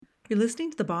You're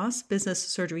listening to the Boss Business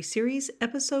Surgery Series,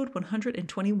 episode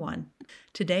 121.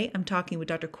 Today, I'm talking with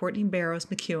Dr. Courtney Barrows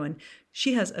McKeown.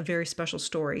 She has a very special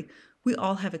story. We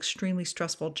all have extremely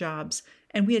stressful jobs,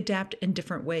 and we adapt in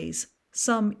different ways.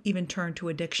 Some even turn to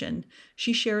addiction.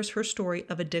 She shares her story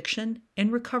of addiction and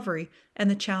recovery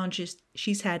and the challenges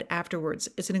she's had afterwards.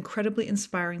 It's an incredibly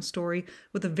inspiring story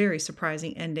with a very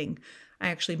surprising ending. I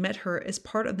actually met her as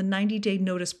part of the 90-Day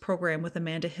Notice program with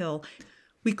Amanda Hill.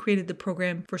 We created the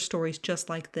program for stories just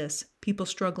like this, people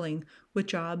struggling with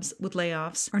jobs, with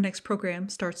layoffs. Our next program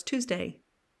starts Tuesday.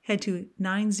 Head to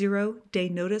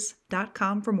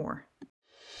 90daynotice.com for more.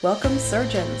 Welcome,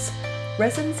 surgeons.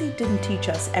 Residency didn't teach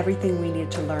us everything we needed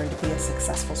to learn to be a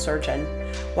successful surgeon.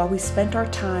 While we spent our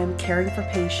time caring for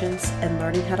patients and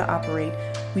learning how to operate,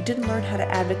 we didn't learn how to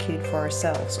advocate for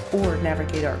ourselves or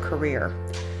navigate our career.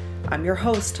 I'm your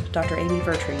host, Dr. Amy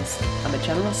Vertrees. I'm a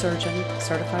general surgeon,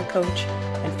 certified coach,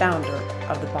 and founder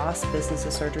of the Boss Business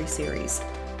of Surgery series.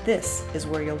 This is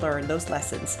where you'll learn those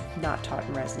lessons not taught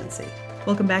in residency.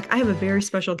 Welcome back. I have a very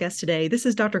special guest today. This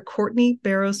is Dr. Courtney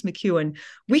Barrows McKeown.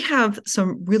 We have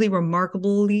some really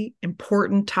remarkably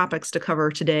important topics to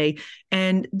cover today.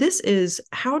 And this is,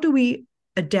 how do we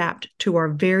adapt to our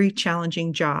very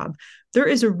challenging job? There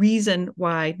is a reason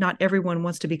why not everyone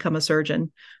wants to become a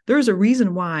surgeon. There is a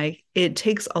reason why it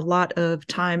takes a lot of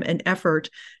time and effort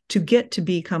to get to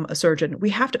become a surgeon. We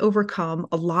have to overcome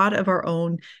a lot of our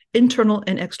own internal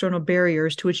and external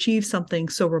barriers to achieve something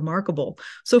so remarkable.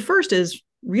 So first is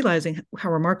realizing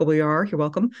how remarkable you are. You're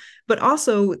welcome. But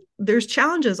also there's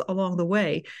challenges along the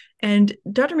way. And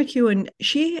Dr. McKeown,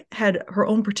 she had her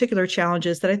own particular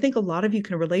challenges that I think a lot of you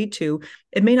can relate to.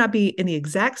 It may not be in the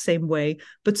exact same way,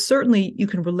 but certainly you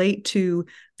can relate to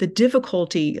the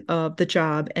difficulty of the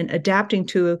job and adapting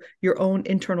to your own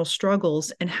internal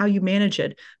struggles and how you manage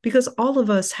it, because all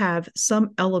of us have some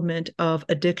element of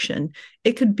addiction.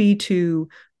 It could be to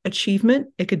achievement,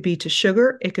 it could be to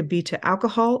sugar, it could be to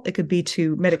alcohol, it could be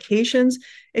to medications,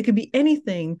 it could be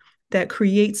anything that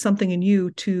creates something in you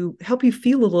to help you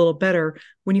feel a little better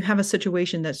when you have a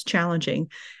situation that's challenging.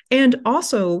 And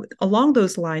also along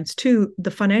those lines too,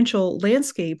 the financial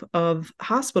landscape of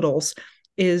hospitals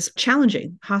is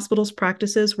challenging. Hospitals,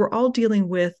 practices, we're all dealing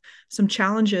with some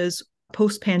challenges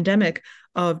post-pandemic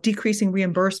of decreasing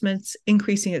reimbursements,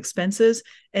 increasing expenses,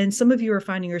 and some of you are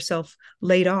finding yourself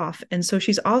laid off. And so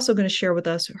she's also going to share with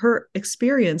us her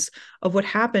experience of what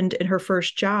happened in her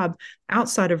first job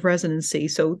outside of residency.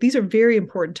 So these are very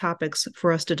important topics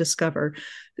for us to discover.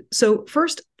 So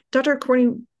first, Dr.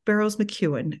 Courtney Barrows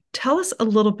McKeown, tell us a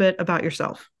little bit about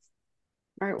yourself.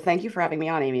 All right. Well, thank you for having me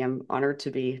on, Amy. I'm honored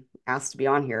to be asked to be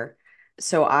on here.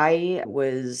 So I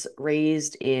was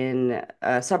raised in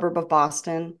a suburb of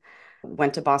Boston,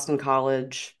 went to Boston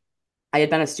College. I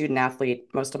had been a student athlete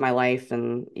most of my life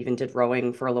and even did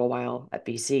rowing for a little while at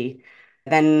BC.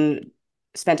 Then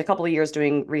spent a couple of years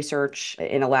doing research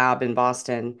in a lab in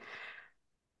Boston,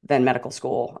 then medical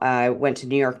school. I went to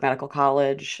New York Medical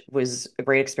College. It was a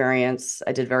great experience.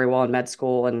 I did very well in med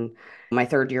school, and my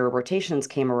third year rotations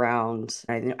came around.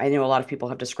 I know a lot of people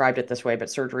have described it this way, but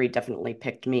surgery definitely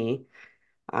picked me.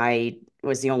 I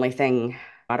was the only thing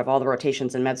out of all the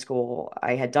rotations in med school.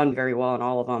 I had done very well in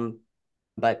all of them,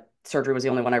 but surgery was the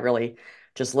only one I really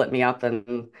just lit me up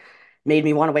and made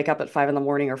me want to wake up at 5 in the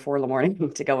morning or 4 in the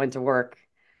morning to go into work.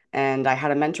 And I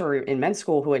had a mentor in med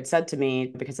school who had said to me,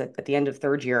 because at the end of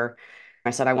third year,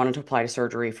 I said I wanted to apply to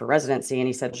surgery for residency. And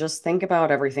he said, just think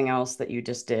about everything else that you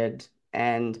just did.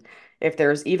 And if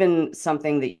there's even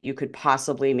something that you could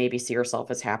possibly maybe see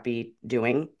yourself as happy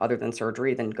doing other than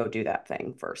surgery, then go do that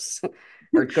thing first.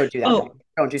 Or go do that thing.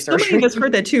 Don't do surgery. So many of us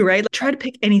heard that too, right? Try to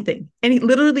pick anything,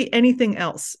 literally anything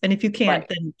else. And if you can't, Right.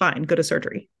 then fine, go to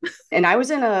surgery. And I was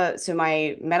so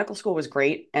my medical school was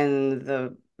great. And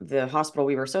the hospital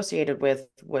we were associated with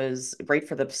was great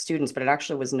for the students, but it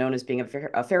actually was known as being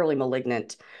a fairly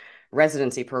malignant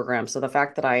residency program. So the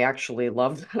fact that I actually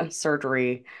loved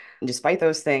surgery, despite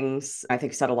those things, I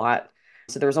think said a lot.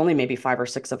 So there was only maybe 5 or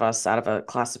 6 of us out of a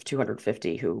class of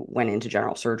 250 who went into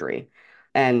general surgery.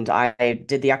 And I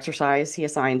did the exercise he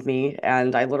assigned me,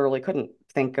 and I literally couldn't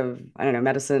think of, I don't know,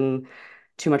 medicine,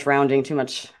 too much rounding, too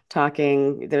much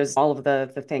talking. There's all of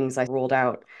the things I ruled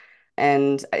out.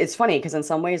 And it's funny because in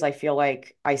some ways I feel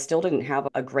like I still didn't have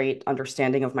a great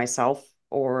understanding of myself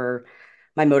or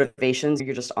my motivations.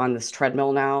 You're just on this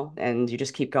treadmill now and you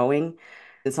just keep going.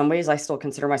 In some ways, I still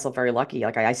consider myself very lucky.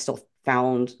 Like I still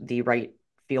found the right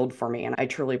field for me. And I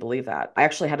truly believe that. I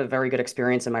actually had a very good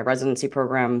experience in my residency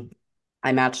program.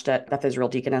 I matched at Beth Israel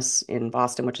Deaconess in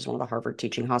Boston, which is one of the Harvard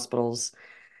teaching hospitals.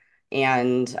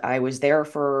 And I was there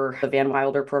for the Van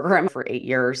Wilder program for 8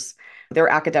 years, They're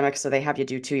academics, so they have you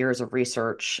do 2 years of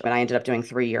research, and I ended up doing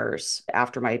 3 years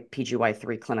after my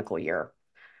PGY3 clinical year.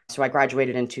 So I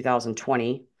graduated in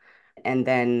 2020 and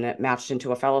then matched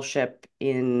into a fellowship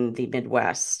in the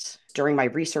Midwest. During my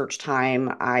research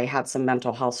time, I had some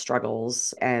mental health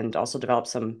struggles and also developed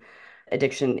some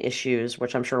addiction issues,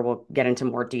 which I'm sure we'll get into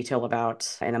more detail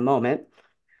about in a moment.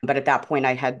 But at that point,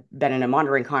 I had been in a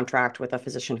monitoring contract with a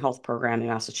physician health program in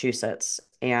Massachusetts.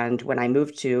 And when I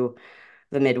moved to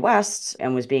the Midwest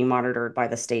and was being monitored by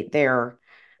the state there,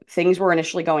 things were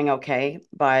initially going okay.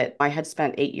 But I had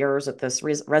spent 8 years at this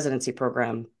residency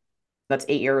program. That's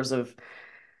 8 years of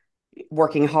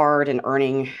working hard and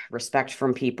earning respect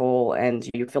from people, and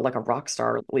you feel like a rock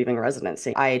star leaving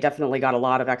residency. I definitely got a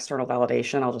lot of external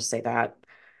validation, I'll just say that.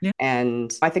 Yeah.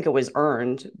 And I think it was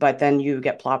earned, but then you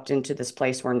get plopped into this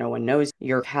place where no one knows.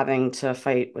 You're having to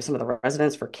fight with some of the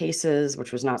residents for cases,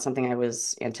 which was not something I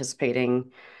was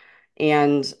anticipating.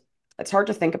 And it's hard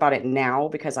to think about it now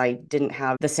because I didn't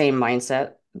have the same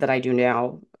mindset that I do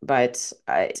now, but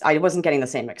I wasn't getting the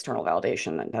same external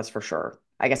validation, that's for sure.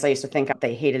 I guess I used to think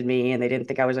they hated me and they didn't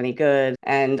think I was any good.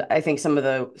 And I think some of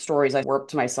the stories I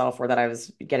warped to myself were that I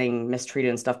was getting mistreated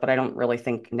and stuff, but I don't really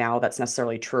think now that's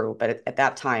necessarily true. But at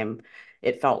that time,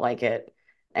 it felt like it.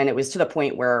 And it was to the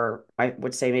point where I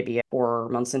would say maybe 4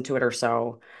 months into it or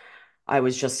so, I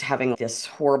was just having this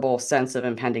horrible sense of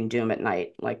impending doom at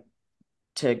night, like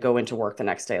to go into work the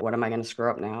next day. What am I going to screw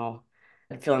up now?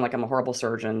 Feeling like I'm a horrible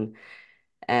surgeon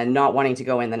and not wanting to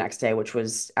go in the next day, which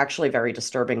was actually very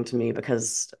disturbing to me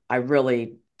because I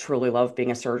really truly love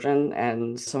being a surgeon.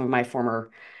 And some of my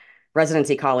former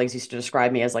residency colleagues used to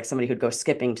describe me as like somebody who'd go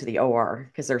skipping to the OR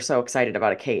because they're so excited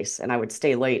about a case. And I would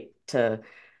stay late to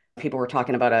people were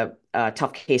talking about a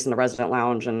tough case in the resident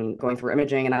lounge and going through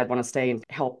imaging, and I'd want to stay and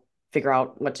help figure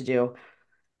out what to do.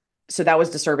 So that was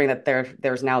disturbing that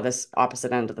there's now this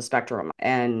opposite end of the spectrum.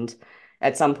 And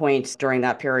at some point during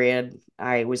that period,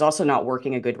 I was also not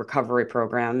working a good recovery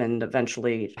program and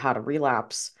eventually had a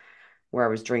relapse where I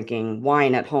was drinking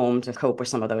wine at home to cope with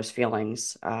some of those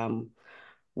feelings,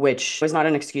 which was not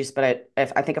an excuse. But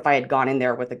I think if I had gone in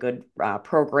there with a good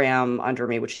program under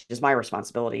me, which is my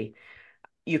responsibility,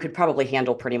 you could probably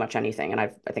handle pretty much anything. And I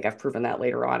think I've proven that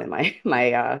later on in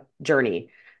my journey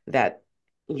that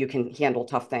you can handle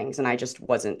tough things. And I just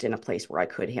wasn't in a place where I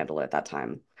could handle it at that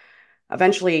time.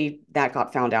 Eventually, that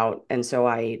got found out. And so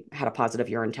I had a positive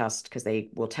urine test because they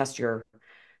will test your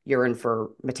urine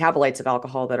for metabolites of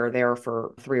alcohol that are there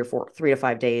for 3 to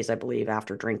 5 days, I believe,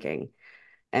 after drinking.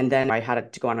 And then I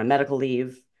had to go on a medical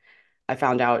leave. I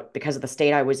found out because of the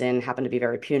state I was in happened to be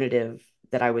very punitive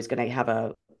that I was going to have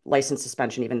a license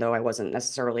suspension, even though I wasn't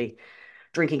necessarily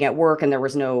drinking at work. And there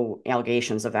was no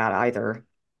allegations of that either.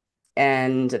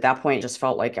 And at that point, it just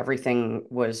felt like everything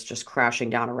was just crashing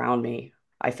down around me.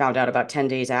 I found out about 10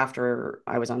 days after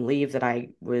I was on leave that I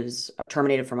was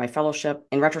terminated from my fellowship.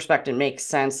 In retrospect, it makes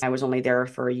sense. I was only there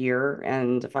for a year.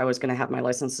 And if I was going to have my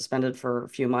license suspended for a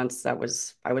few months, I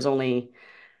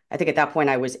think at that point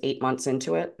I was 8 months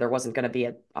into it. There wasn't going to be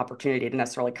an opportunity to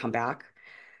necessarily come back.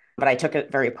 But I took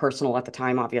it very personal at the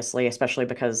time, obviously, especially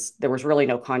because there was really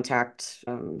no contact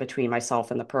between myself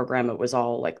and the program. It was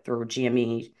all like through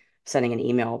GME sending an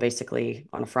email basically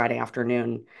on a Friday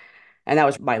afternoon. And that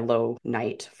was my low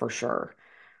night for sure.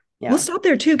 We'll Yeah. stop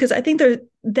there too, because I think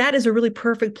that is a really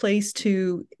perfect place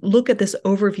to look at this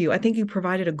overview. I think you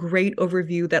provided a great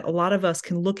overview that a lot of us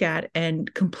can look at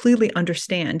and completely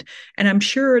understand. And I'm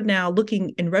sure now, looking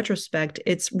in retrospect,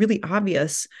 it's really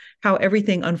obvious how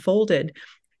everything unfolded.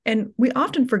 And we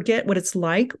often forget what it's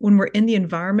like when we're in the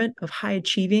environment of high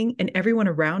achieving and everyone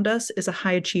around us is a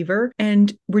high achiever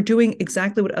and we're doing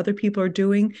exactly what other people are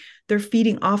doing. They're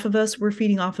feeding off of us, we're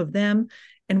feeding off of them.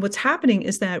 And what's happening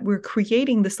is that we're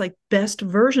creating this like best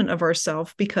version of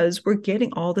ourselves because we're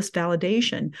getting all this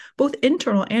validation, both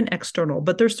internal and external,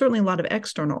 but there's certainly a lot of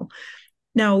external.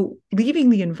 Now,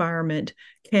 leaving the environment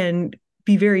can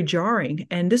be very jarring.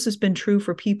 And this has been true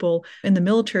for people in the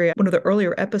military. One of the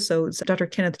earlier episodes, Dr.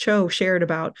 Kenneth Cho shared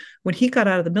about when he got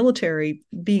out of the military,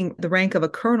 being the rank of a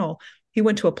colonel, he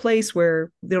went to a place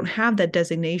where they don't have that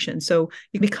designation. So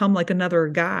you become like another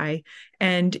guy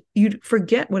and you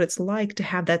forget what it's like to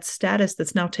have that status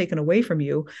that's now taken away from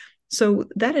you. So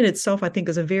that in itself, I think,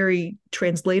 is a very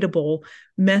translatable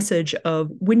message of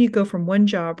when you go from one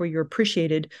job where you're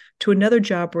appreciated to another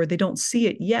job where they don't see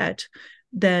it yet,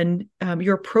 then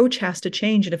your approach has to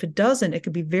change. And if it doesn't, it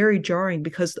could be very jarring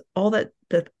because all that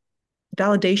the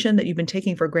validation that you've been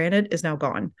taking for granted is now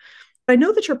gone. I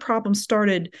know that your problem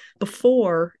started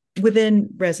before within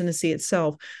residency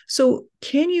itself. So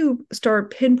can you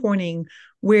start pinpointing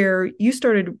where you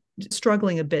started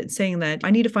struggling a bit, saying that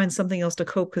I need to find something else to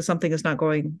cope because something is not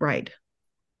going right?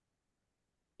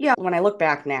 Yeah, when I look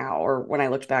back now, or when I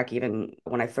looked back even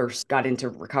when I first got into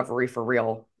recovery for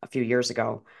real a few years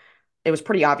ago, it was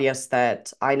pretty obvious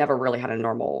that I never really had a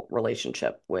normal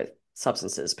relationship with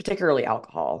substances, particularly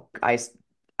alcohol.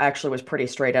 Actually was pretty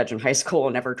straight edge in high school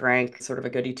and never drank, sort of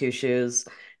a goody two shoes.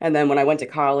 And then when I went to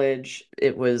college,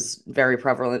 it was very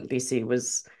prevalent. BC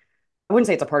was, I wouldn't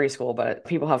say it's a party school, but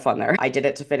people have fun there. I did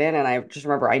it to fit in, and I just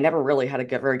remember I never really had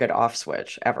a very good off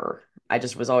switch ever. I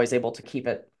just was always able to keep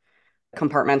it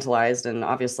compartmentalized. And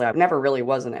obviously, I never really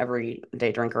was an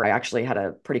everyday drinker. I actually had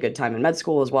a pretty good time in med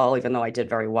school as well, even though I did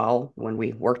very well when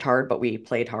we worked hard, but we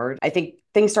played hard. I think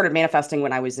things started manifesting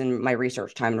when I was in my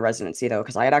research time in residency, though,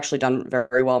 because I had actually done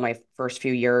very well my first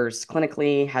few years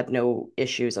clinically, had no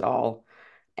issues at all.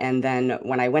 And then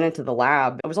when I went into the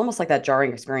lab, it was almost like that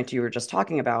jarring experience you were just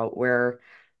talking about, where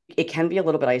it can be a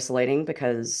little bit isolating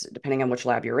because depending on which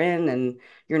lab you're in and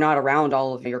you're not around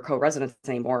all of your co-residents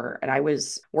anymore. And I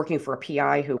was working for a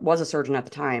PI who was a surgeon at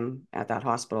the time at that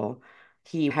hospital.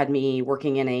 He had me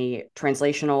working in a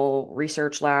translational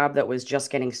research lab that was just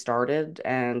getting started,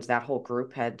 and that whole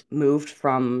group had moved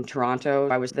from Toronto.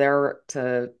 I was there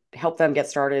to help them get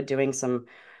started doing some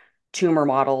tumor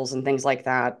models and things like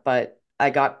that. But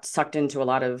I got sucked into a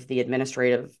lot of the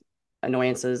administrative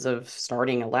annoyances of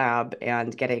starting a lab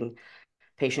and getting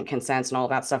patient consents and all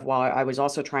that stuff while I was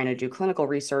also trying to do clinical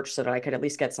research so that I could at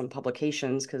least get some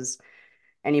publications, because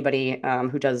anybody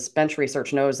who does bench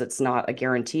research knows it's not a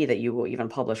guarantee that you will even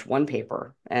publish one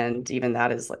paper. And even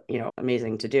that is,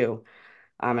 amazing to do.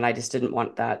 And I just didn't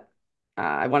want that.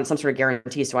 I wanted some sort of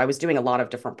guarantee. So I was doing a lot of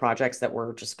different projects that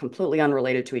were just completely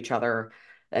unrelated to each other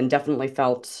and definitely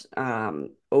felt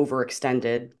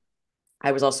overextended.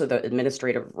 I was also the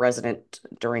administrative resident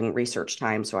during research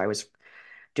time, so I was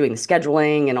doing the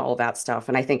scheduling and all of that stuff.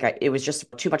 And I think it was just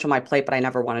too much on my plate, but I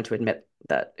never wanted to admit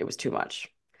that it was too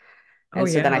much. Oh, And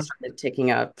so then I yeah. started taking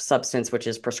a substance which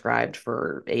is prescribed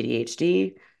for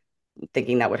ADHD,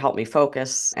 thinking that would help me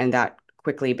focus. And that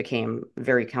quickly became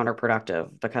very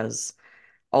counterproductive because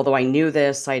although I knew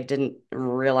this, I didn't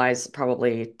realize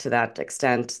probably to that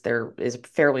extent. There is a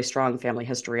fairly strong family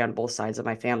history on both sides of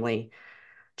my family,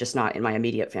 just not in my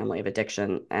immediate family of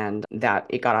addiction, and that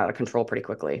it got out of control pretty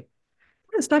quickly.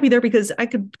 I'm going to stop you there because I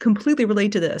could completely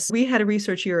relate to this. We had a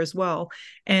research year as well,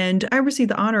 and I received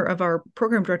the honor of our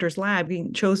program director's lab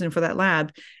being chosen for that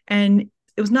lab. And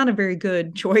it was not a very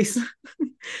good choice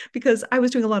because I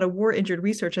was doing a lot of war injured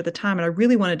research at the time, and I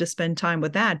really wanted to spend time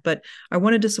with that, but I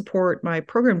wanted to support my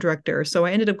program director. So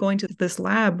I ended up going to this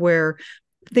lab where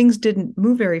things didn't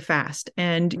move very fast,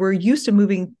 and we're used to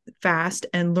moving fast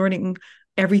and learning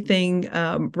everything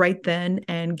right then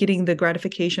and getting the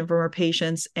gratification from our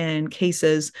patients and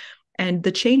cases. And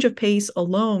the change of pace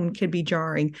alone can be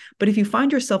jarring. But if you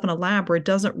find yourself in a lab where it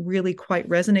doesn't really quite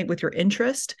resonate with your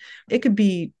interest, it could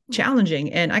be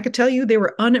challenging. And I could tell you they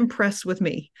were unimpressed with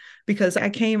me because I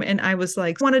came and I was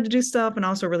like, wanted to do stuff and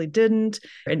also really didn't.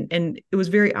 And it was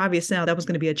very obvious now that was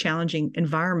going to be a challenging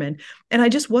environment. And I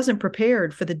just wasn't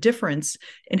prepared for the difference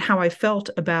in how I felt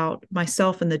about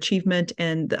myself and the achievement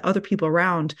and the other people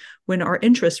around when our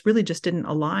interests really just didn't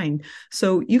align.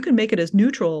 So you can make it as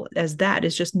neutral as that,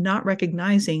 is just not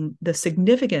recognizing the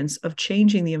significance of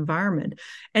changing the environment.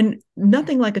 And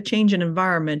nothing like a change in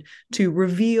environment to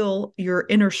reveal your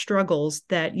inner struggles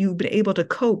that you've been able to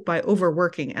cope by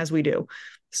overworking as we do.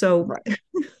 So, Right.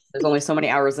 There's only so many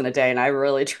hours in a day, and I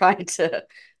really try to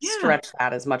yeah. stretch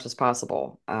that as much as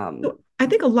possible. So I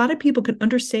think a lot of people can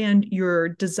understand your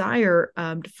desire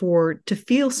to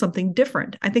feel something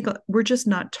different. I think we're just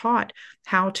not taught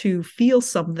how to feel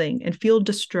something and feel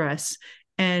distress.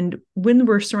 And when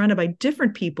we're surrounded by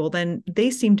different people, then they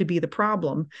seem to be the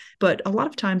problem. But a lot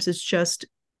of times it's just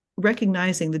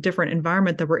recognizing the different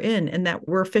environment that we're in and that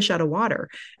we're a fish out of water.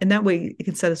 And that way it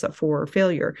can set us up for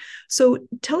failure. So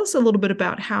tell us a little bit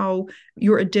about how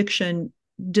your addiction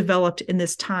developed in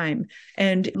this time.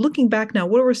 And looking back now,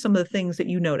 what were some of the things that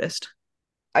you noticed?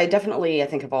 I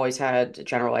think I've always had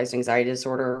generalized anxiety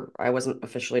disorder. I wasn't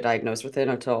officially diagnosed with it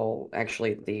until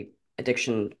actually the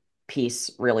addiction piece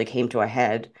really came to a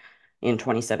head in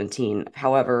 2017.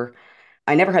 However,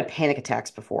 I never had panic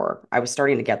attacks before. I was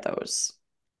starting to get those.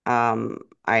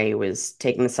 I was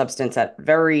taking the substance at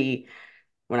very,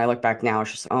 when I look back now,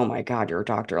 it's just, oh my God, you're a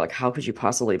doctor. Like, how could you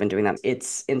possibly have been doing that?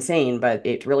 It's insane, but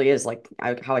it really is like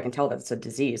how I can tell that it's a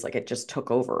disease. Like, it just took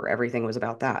over. Everything was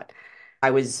about that.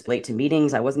 I was late to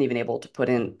meetings. I wasn't even able to put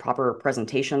in proper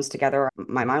presentations together.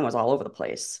 My mind was all over the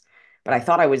place. But I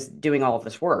thought I was doing all of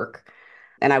this work,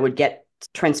 and I would get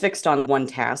transfixed on one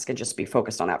task and just be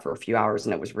focused on that for a few hours.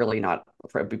 And it was really not,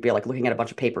 it'd be like looking at a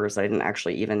bunch of papers that I didn't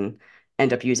actually even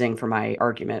end up using for my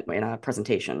argument in a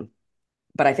presentation.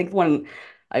 But I think when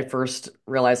I first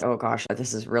realized, oh gosh,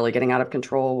 this is really getting out of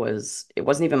control, was it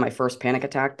wasn't even my first panic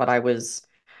attack, but I was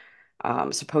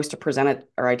supposed to present it,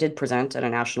 or I did present at a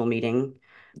national meeting.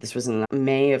 This was in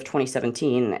May of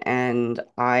 2017, and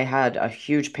I had a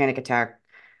huge panic attack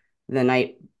the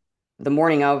night, the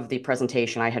morning of the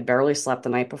presentation. I had barely slept the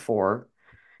night before.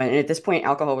 And at this point,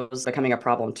 alcohol was becoming a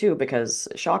problem too, because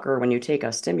shocker, when you take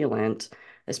a stimulant,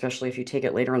 especially if you take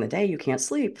it later in the day, you can't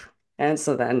sleep. And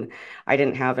so then I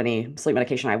didn't have any sleep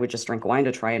medication. I would just drink wine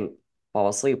to try and fall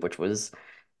asleep, which was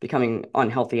becoming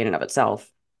unhealthy in and of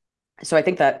itself. So I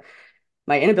think that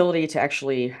my inability to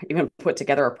actually even put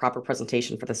together a proper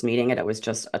presentation for this meeting, and it was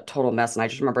just a total mess. And I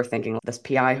just remember thinking this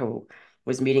PI who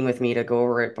was meeting with me to go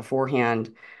over it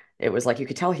beforehand, it was like you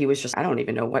could tell he was just, I don't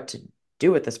even know what to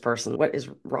do with this person. What is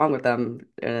wrong with them?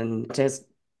 And to his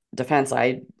defense,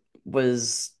 I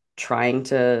was trying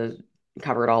to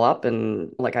cover it all up.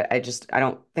 And like, I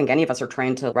don't think any of us are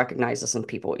trained to recognize this in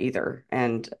people either.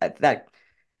 And that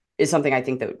is something I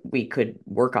think that we could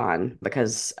work on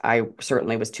because I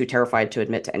certainly was too terrified to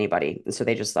admit to anybody. And so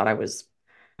they just thought I was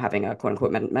having a quote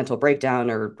unquote mental breakdown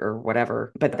or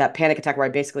whatever. But that panic attack where I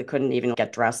basically couldn't even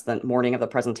get dressed the morning of the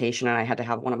presentation, and I had to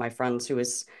have one of my friends who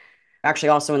was actually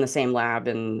also in the same lab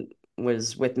and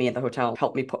was with me at the hotel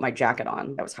help me put my jacket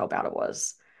on. That was how bad it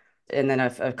was. And then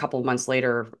a couple of months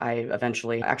later, I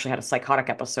eventually actually had a psychotic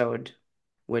episode,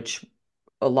 which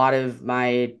a lot of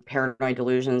my paranoid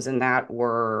delusions in that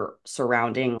were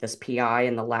surrounding this PI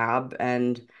in the lab,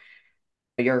 and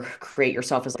you create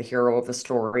yourself as the hero of the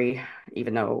story,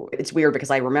 even though it's weird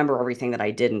because I remember everything that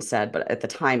I did and said, but at the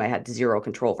time I had zero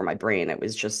control over my brain. It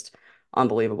was just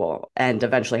unbelievable, and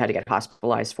eventually had to get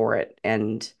hospitalized for it.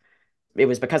 And it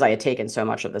was because I had taken so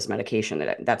much of this medication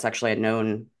that that's actually a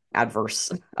known adverse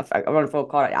effect. I don't want to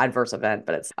call it adverse event,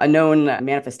 but it's a known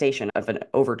manifestation of an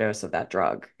overdose of that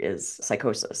drug is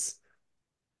psychosis.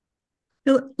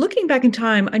 Now, looking back in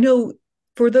time, I know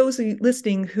for those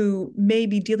listening who may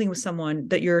be dealing with someone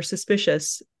that you're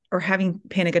suspicious or having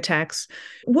panic attacks,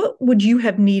 what would you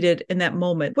have needed in that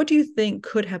moment? What do you think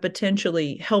could have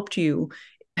potentially helped you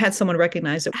had someone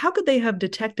recognize it? How could they have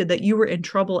detected that you were in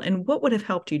trouble, and what would have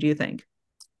helped you, do you think?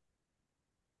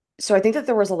 So I think that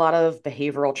there was a lot of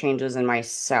behavioral changes in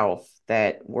myself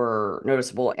that were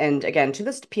noticeable. And again, to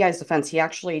this PI's defense, he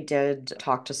actually did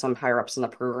talk to some higher ups in the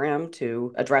program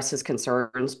to address his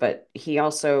concerns, but he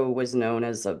also was known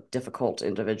as a difficult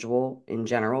individual in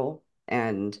general.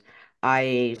 And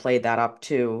I played that up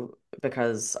too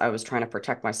because I was trying to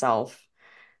protect myself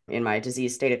in my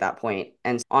disease state at that point.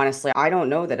 And honestly, I don't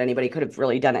know that anybody could have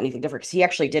really done anything different because he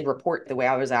actually did report the way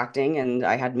I was acting, and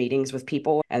I had meetings with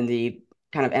people, and the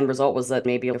kind of end result was that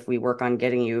maybe if we work on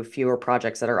getting you fewer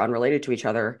projects that are unrelated to each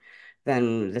other,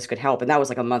 then this could help. And that was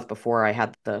like a month before I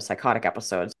had the psychotic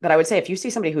episodes. But I would say if you see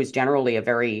somebody who's generally a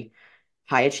very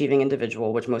high achieving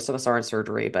individual, which most of us are in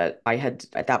surgery, but I had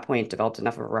at that point developed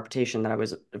enough of a reputation that I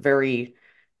was a very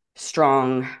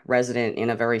strong resident in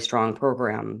a very strong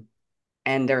program.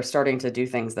 And they're starting to do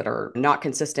things that are not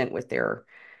consistent with their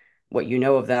what you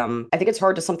know of them. I think it's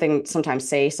hard to sometimes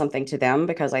say something to them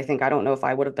because I think I don't know if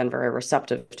I would have been very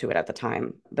receptive to it at the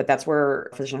time. But that's where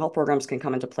physician health programs can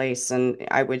come into place. And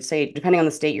I would say, depending on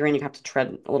the state you're in, you have to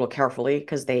tread a little carefully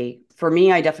because for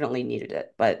me, I definitely needed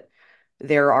it. But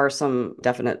there are some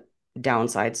definite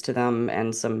downsides to them,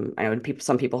 and I know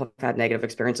some people have had negative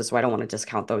experiences, so I don't want to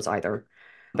discount those either.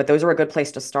 But those are a good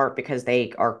place to start because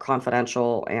they are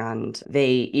confidential, and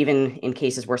they, even in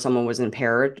cases where someone was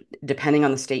impaired, depending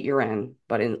on the state you're in,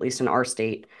 but at least in our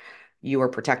state, you are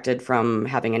protected from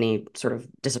having any sort of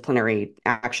disciplinary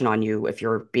action on you if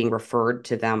you're being referred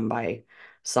to them by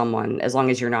someone, as long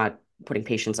as you're not putting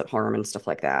patients at harm and stuff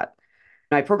like that.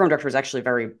 My program director was actually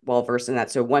very well versed in that.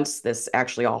 So once this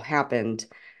actually all happened,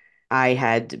 I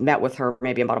had met with her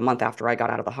maybe about a month after I got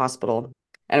out of the hospital.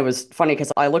 And it was funny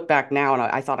because I look back now and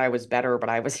I thought I was better, but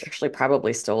I was actually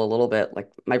probably still a little bit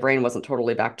like my brain wasn't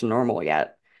totally back to normal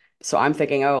yet. So I'm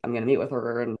thinking, oh, I'm going to meet with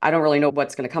her. And I don't really know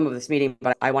what's going to come of this meeting,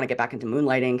 but I want to get back into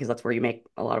moonlighting because that's where you make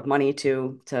a lot of money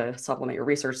to supplement your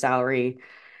research salary.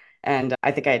 And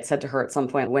I think I had said to her at some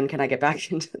point, when can I get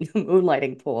back into the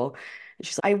moonlighting pool? And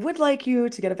she's like, I would like you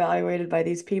to get evaluated by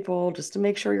these people just to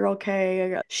make sure you're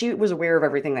okay. She was aware of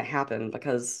everything that happened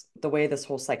because the way this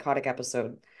whole psychotic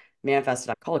episode manifested,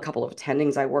 I called a couple of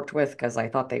attendings I worked with because I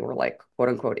thought they were like, quote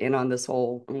unquote, in on this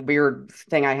whole weird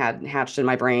thing I had hatched in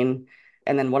my brain.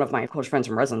 And then one of my close friends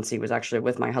from residency was actually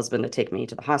with my husband to take me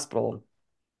to the hospital.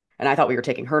 And I thought we were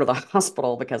taking her to the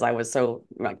hospital because I was so,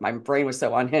 like, my brain was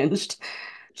so unhinged.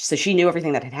 So she knew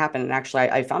everything that had happened. And actually,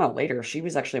 I found out later she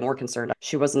was actually more concerned.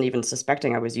 She wasn't even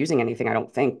suspecting I was using anything, I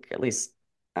don't think. At least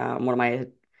one of my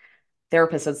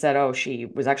therapists had said, oh, she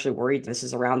was actually worried. This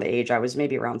is around the age I was,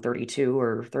 maybe around 32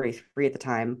 or 33 at the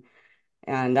time.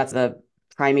 And that's the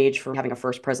prime age for having a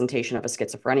first presentation of a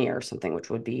schizophrenia or something, which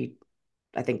would be,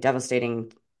 I think,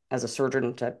 devastating as a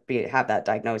surgeon to have that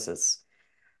diagnosis.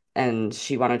 And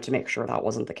she wanted to make sure that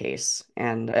wasn't the case.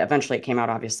 And eventually it came out,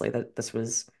 obviously, that this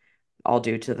was all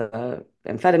due to the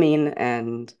amphetamine.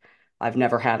 And I've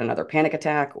never had another panic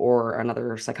attack or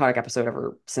another psychotic episode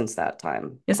ever since that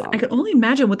time. Yes, I could only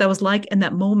imagine what that was like in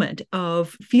that moment of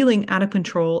feeling out of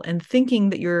control and thinking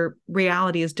that your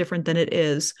reality is different than it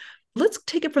is. Let's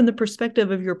take it from the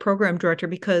perspective of your program director,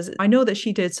 because I know that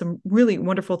she did some really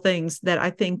wonderful things that I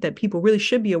think that people really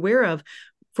should be aware of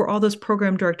for all those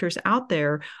program directors out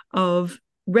there of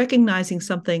recognizing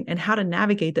something and how to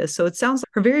navigate this. So it sounds like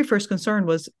her very first concern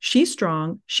was she's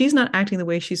strong, she's not acting the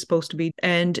way she's supposed to be.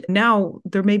 And now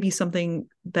there may be something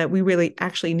that we really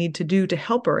actually need to do to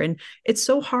help her. And it's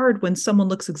so hard when someone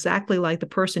looks exactly like the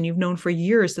person you've known for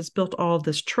years that's built all of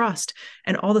this trust.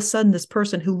 And all of a sudden, this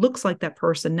person who looks like that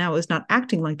person now is not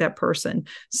acting like that person.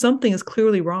 Something is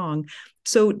clearly wrong.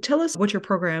 So tell us what your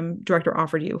program director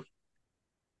offered you.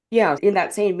 Yeah, in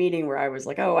that same meeting where I was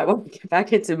like, oh, I want to get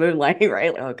back into moonlighting,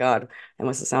 right? Like, oh God, I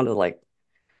must have sounded like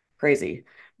crazy.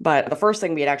 But the first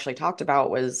thing we had actually talked about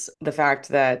was the fact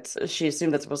that she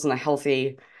assumed this wasn't a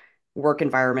healthy work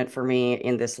environment for me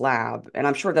in this lab. And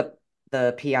I'm sure that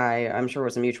the PI, I'm sure it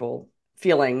was a mutual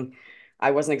feeling.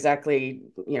 I wasn't exactly,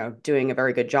 doing a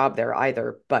very good job there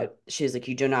either. But she's like,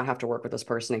 you do not have to work with this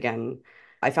person again.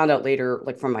 I found out later,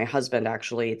 like from my husband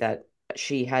actually, that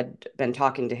she had been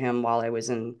talking to him while I was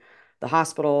in the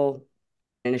hospital,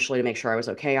 initially to make sure I was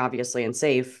okay, obviously, and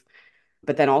safe.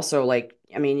 But then also, like,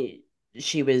 I mean,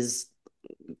 she was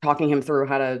talking him through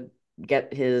how to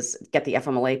get the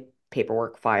FMLA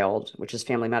paperwork filed, which is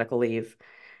family medical leave,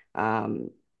 um,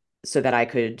 so that I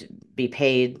could be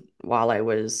paid while I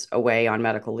was away on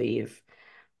medical leave.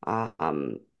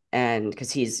 Um, and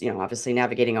because he's, obviously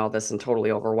navigating all this and totally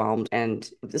overwhelmed. And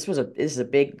this is a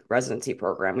big residency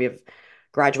program. We have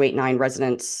graduate 9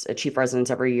 residents, chief residents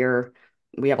every year.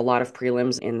 We have a lot of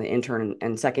prelims in the intern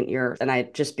and second year. And I,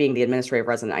 just being the administrative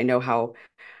resident, I know how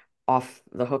off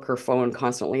the hook her phone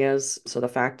constantly is. So the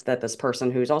fact that this person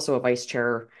who's also a vice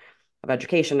chair of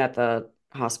education at the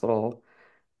hospital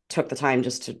took the time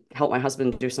just to help my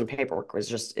husband do some paperwork was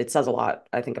just, it says a lot,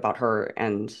 I think, about her.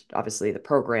 And obviously the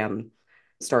program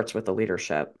starts with the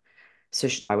leadership. So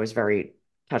I was very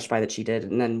touched by that she did.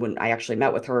 And then when I actually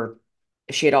met with her,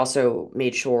 she had also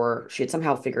made sure she had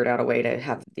somehow figured out a way to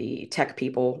have the tech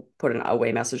people put an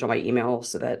away message on my email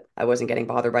so that I wasn't getting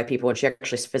bothered by people. And she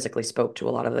actually physically spoke to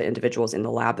a lot of the individuals in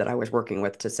the lab that I was working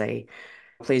with to say,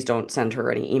 please don't send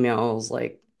her any emails.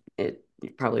 Like, it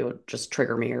probably would just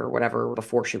trigger me or whatever,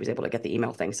 before she was able to get the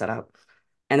email thing set up.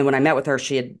 And then when I met with her,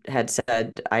 she had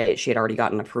said she had already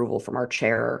gotten approval from our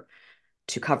chair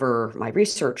to cover my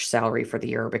research salary for the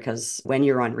year, because when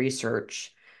you're on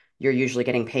research, you're usually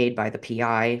getting paid by the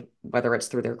PI, whether it's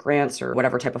through their grants or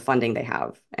whatever type of funding they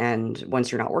have. And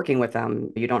once you're not working with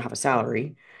them, you don't have a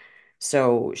salary.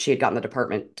 So she had gotten the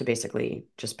department to basically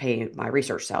just pay my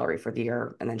research salary for the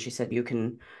year. And then she said, you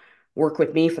can work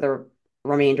with me for the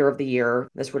remainder of the year.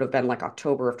 This would have been like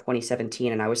October of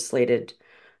 2017. And I was slated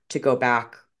to go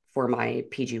back for my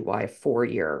PGY 4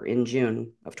 year in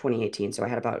June of 2018. So I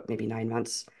had about maybe 9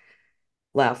 months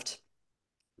left.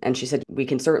 And she said, we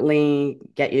can certainly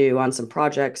get you on some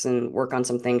projects and work on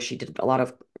some things. She did a lot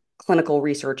of clinical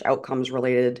research, outcomes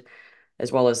related,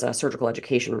 as well as surgical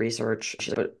education research. She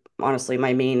said, but honestly,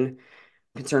 my main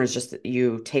concern is just that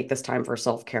you take this time for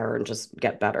self-care and just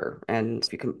get better. And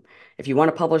if you want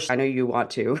to publish, I know you want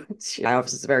to. I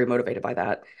was very motivated by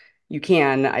that. You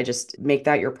can, I just make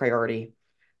that your priority.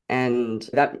 And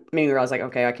that made me realize, like,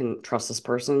 okay, I can trust this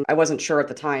person. I wasn't sure at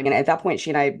the time. And at that point, she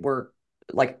and I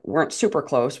weren't super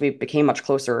close. We became much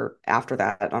closer after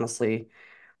that, honestly.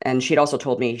 And she'd also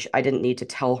told me I didn't need to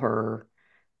tell her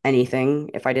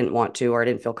anything if I didn't want to or I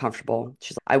didn't feel comfortable.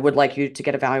 She's like, I would like you to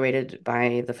get evaluated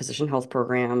by the physician health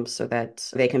program so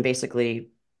that they can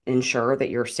basically ensure that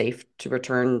you're safe to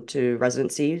return to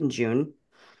residency in June.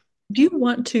 Do you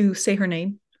want to say her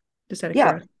name? Just out of Yeah,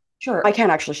 curiosity. sure. I can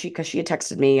actually, because she had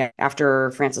texted me after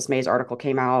Frances May's article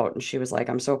came out, and she was like,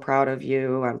 I'm so proud of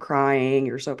you. I'm crying.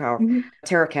 You're so powerful. Mhm.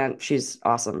 Tara Kent, she's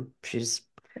awesome. She's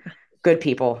good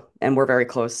people, and we're very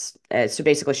close. So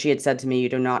basically, she had said to me, you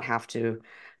do not have to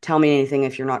tell me anything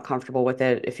if you're not comfortable with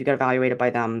it. If you get evaluated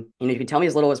by them, you can tell me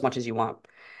as little as much as you want.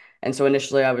 And so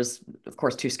initially I was, of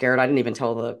course, too scared. I didn't even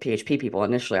tell the PHP people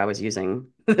initially I was using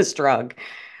this drug.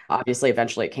 Obviously,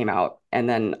 eventually it came out. And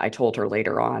then I told her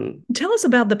later on. Tell us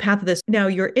about the path of this. Now,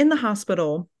 you're in the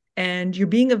hospital and you're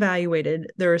being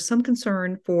evaluated. There is some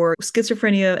concern for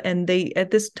schizophrenia, and they at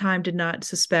this time did not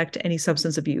suspect any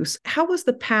substance abuse. How was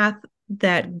the path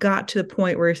that got to the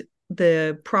point where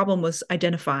the problem was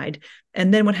identified?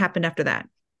 And then what happened after that?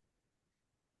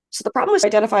 So the problem was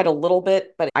identified a little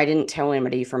bit, but I didn't tell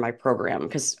anybody from my program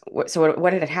because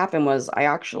what had happened was I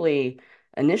actually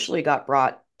initially got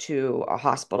brought to a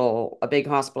hospital, a big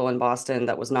hospital in Boston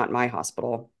that was not my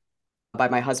hospital, by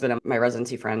my husband and my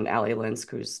residency friend, Allie Linsk,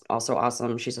 who's also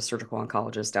awesome. She's a surgical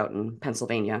oncologist out in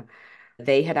Pennsylvania.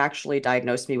 They had actually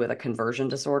diagnosed me with a conversion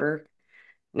disorder.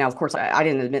 Now, of course, I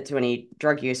didn't admit to any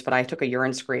drug use, but I took a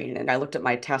urine screen and I looked at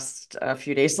my test a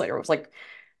few days later. It was like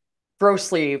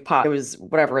grossly it was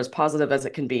whatever, as positive as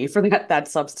it can be for that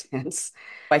substance.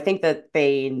 I think that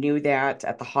they knew that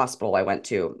at the hospital I went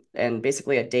to. And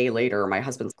basically a day later, my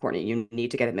husband's, Courtney, you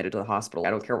need to get admitted to the hospital. I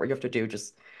don't care what you have to do.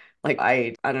 Just like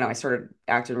I don't know, I started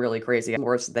acting really crazy,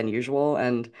 more than usual.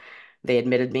 And they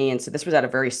admitted me. And so this was at a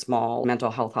very small mental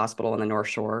health hospital in the North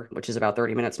Shore, which is about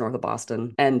 30 minutes north of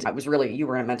Boston. And it was really, you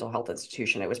were in a mental health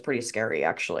institution. It was pretty scary,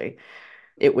 actually.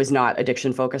 It was not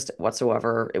addiction focused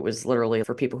whatsoever. It was literally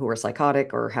for people who were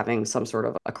psychotic or having some sort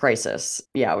of a crisis.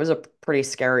 Yeah, it was a pretty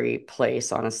scary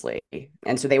place, honestly.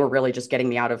 And so they were really just getting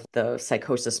me out of the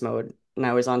psychosis mode. And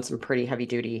I was on some pretty heavy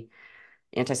duty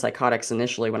antipsychotics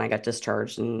initially when I got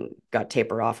discharged and got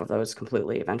tapered off of those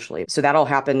completely eventually. So that all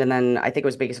happened. And then I think it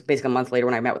was basically a month later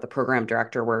when I met with the program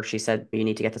director where she said, you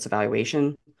need to get this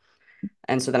evaluation.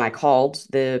 And so then I called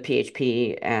the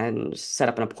PHP and set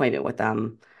up an appointment with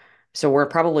them. So we're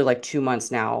probably like 2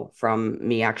 months now from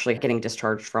me actually getting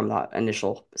discharged from the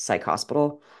initial psych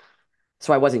hospital.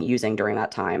 So I wasn't using during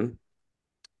that time.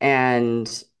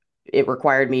 And it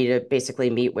required me to basically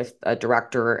meet with a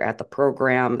director at the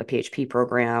program, the PHP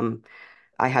program.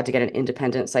 I had to get an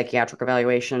independent psychiatric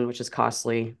evaluation, which is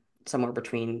costly, somewhere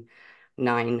between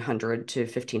 $900 to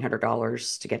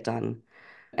 $1,500 to get done.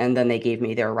 And then they gave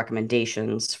me their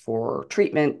recommendations for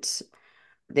treatment.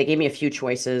 They gave me a few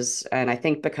choices. And I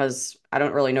think because I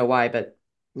don't really know why, but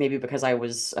maybe because I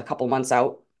was a couple months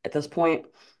out at this point,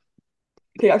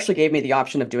 they actually gave me the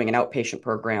option of doing an outpatient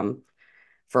program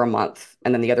for a month.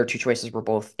 And then the other two choices were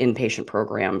both inpatient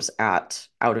programs at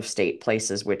out of state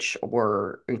places, which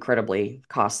were incredibly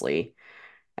costly.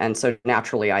 And so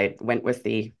naturally, I went with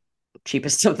the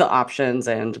cheapest of the options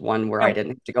and one where I Oh,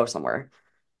 didn't have to go somewhere.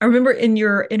 I remember in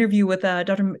your interview with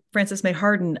Dr. Frances May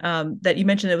Harden that you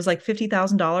mentioned it was like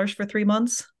 $50,000 for 3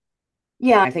 months.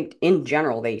 Yeah, I think in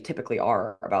general, they typically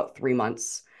are about 3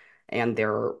 months, and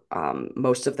they're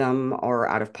most of them are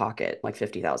out of pocket, like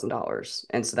 $50,000.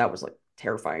 And so that was like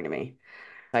terrifying to me.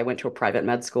 I went to a private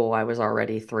med school. I was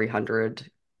already 300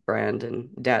 grand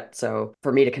in debt. So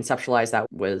for me to conceptualize that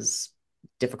was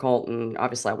difficult. And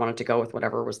obviously I wanted to go with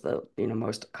whatever was the,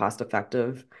 most cost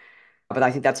effective. But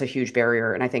I think that's a huge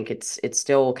barrier. And I think it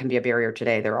still can be a barrier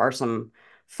today. There are some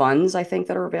funds, I think,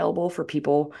 that are available for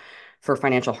people for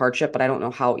financial hardship, but I don't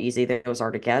know how easy those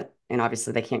are to get. And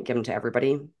obviously they can't give them to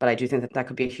everybody. But I do think that that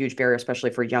could be a huge barrier, especially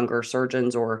for younger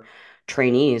surgeons or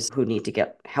trainees who need to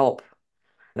get help.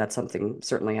 That's something,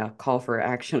 certainly a call for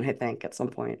action, I think, at some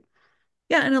point.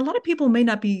 Yeah, and a lot of people may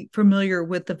not be familiar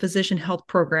with the physician health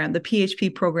program, the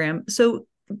PHP program. So,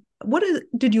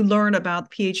 did you learn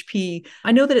about PHP?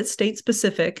 I know that it's state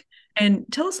specific, and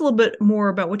tell us a little bit more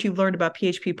about what you've learned about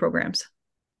PHP programs.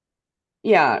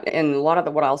 Yeah, and a lot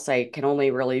of what I'll say can only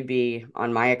really be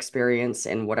on my experience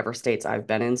in whatever states I've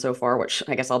been in so far, which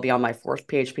I guess I'll be on my fourth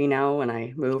PHP now when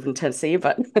I move in Tennessee.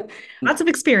 But Lots of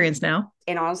experience now.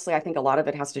 and honestly, I think a lot of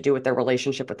it has to do with their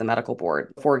relationship with the medical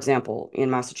board. For example, in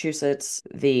Massachusetts,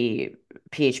 the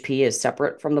PHP is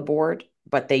separate from the board,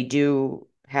 but they do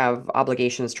have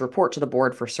obligations to report to the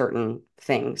board for certain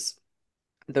things,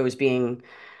 those being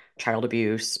child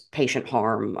abuse, patient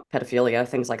harm, pedophilia,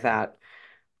 things like that.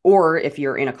 Or if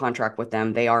you're in a contract with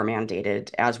them, they are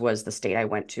mandated, as was the state I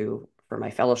went to for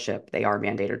my fellowship, they are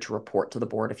mandated to report to the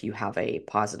board if you have a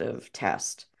positive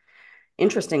test.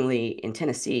 Interestingly, in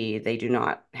Tennessee, they do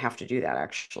not have to do that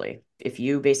actually. If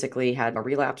you basically had a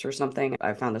relapse or something,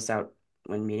 I found this out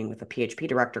when meeting with the PHP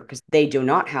director, because they do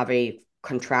not have a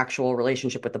contractual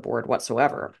relationship with the board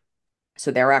whatsoever.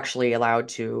 So they're actually allowed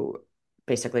to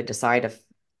basically decide if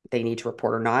they need to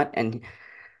report or not. And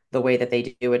the way that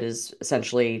they do it is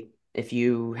essentially if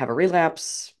you have a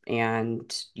relapse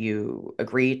and you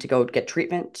agree to go get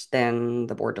treatment, then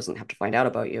the board doesn't have to find out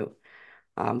about you,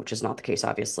 which is not the case,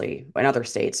 obviously, in other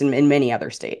states, in many other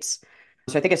states.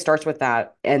 So I think it starts with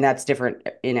that, and that's different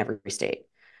in every state.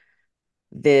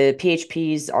 The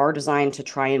PHPs are designed to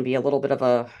try and be a little bit of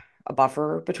a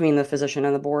buffer between the physician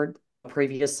and the board.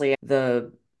 Previously,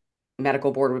 the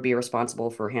medical board would be responsible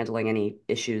for handling any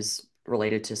issues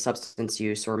related to substance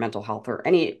use or mental health or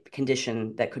any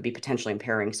condition that could be potentially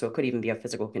impairing. So it could even be a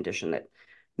physical condition that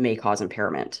may cause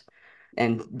impairment.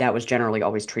 And that was generally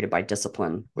always treated by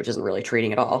discipline, which isn't really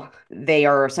treating at all. They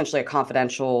are essentially a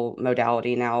confidential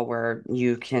modality now where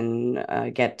you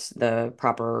can get the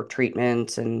proper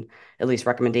treatment and at least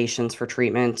recommendations for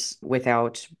treatment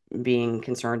without being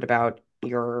concerned about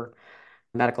your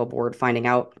medical board finding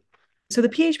out. So the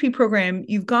PHP program,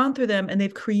 you've gone through them and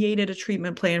they've created a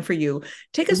treatment plan for you.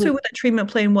 Take us through Mhm. what that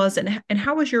treatment plan was and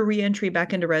how was your reentry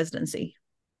back into residency?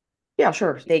 Yeah,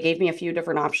 sure. They gave me a few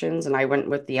different options, and I went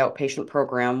with the outpatient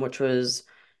program, which was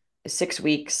 6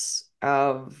 weeks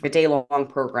of a day-long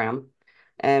program.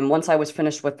 And once I was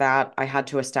finished with that, I had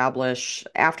to establish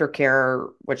aftercare,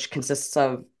 which consists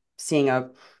of seeing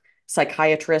a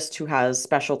psychiatrist who has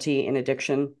specialty in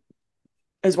addiction,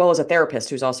 as well as a therapist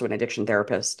who's also an addiction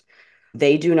therapist.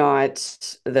 They do not,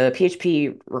 the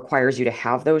PHP requires you to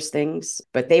have those things,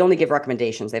 but they only give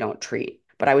recommendations. They don't treat.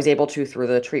 But I was able to, through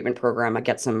the treatment program, I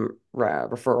get some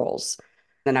referrals.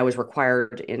 Then I was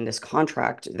required in this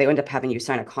contract. They end up having you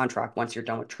sign a contract once you're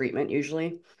done with treatment,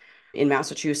 usually. In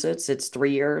Massachusetts, it's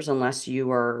 3 years unless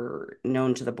you are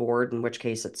known to the board, in which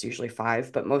case it's usually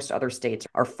 5. But most other states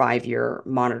are 5-year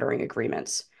monitoring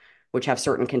agreements, which have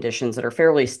certain conditions that are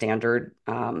fairly standard.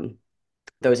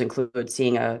 Those include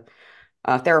seeing a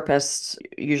therapist,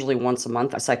 usually once a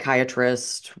month, a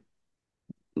psychiatrist,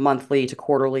 monthly to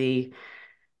quarterly,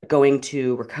 going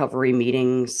to recovery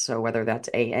meetings. So whether that's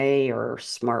AA or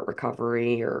Smart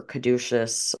Recovery or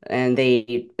Caduceus, and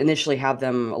they initially have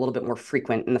them a little bit more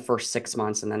frequent in the first 6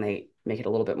 months, and then they make it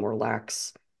a little bit more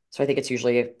lax. So I think it's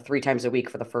usually 3 times a week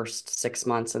for the first 6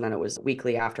 months, and then it was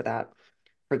weekly after that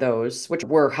for those, which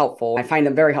were helpful. I find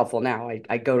them very helpful now.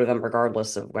 I go to them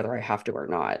regardless of whether I have to or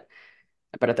not.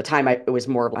 But at the time, it was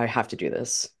more, I have to do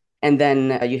this. And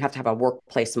then you have to have a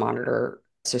workplace monitor.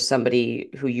 So somebody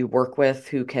who you work with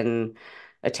who can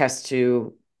attest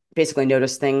to basically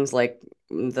notice things like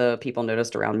the people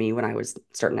noticed around me when I was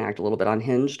starting to act a little bit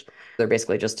unhinged. They're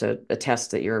basically just to attest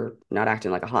that you're not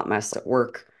acting like a hot mess at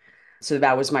work. So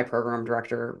that was my program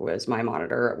director, was my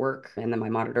monitor at work. And then my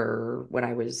monitor when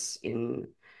I was in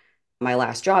my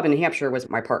last job in New Hampshire was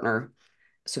my partner.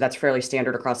 So that's fairly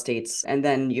standard across states. And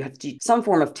then you have to do some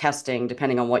form of testing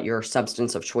depending on what your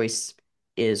substance of choice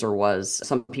is or was.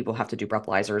 Some people have to do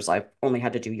breathalyzers. I've only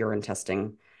had to do urine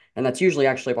testing, and that's usually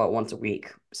actually about once a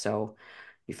week. So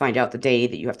you find out the day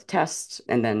that you have to test,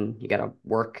 and then you got to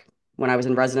work. When I was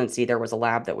in residency, there was a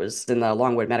lab that was in the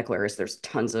Longwood medical area. So there's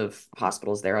tons of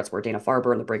hospitals there. That's where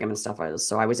Dana-Farber and the Brigham and stuff is.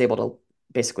 So I was able to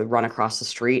basically run across the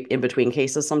street in between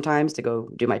cases sometimes to go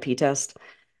do my P test.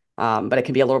 But it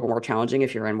can be a little bit more challenging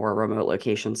if you're in more remote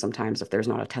locations. Sometimes if there's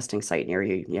not a testing site near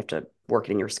you, you have to work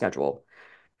it in your schedule.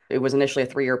 It was initially a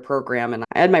 3-year program, and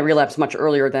I had my relapse much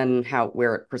earlier than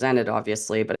where it presented,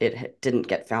 obviously, but it didn't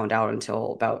get found out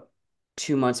until about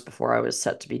 2 months before I was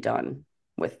set to be done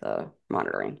with the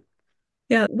monitoring.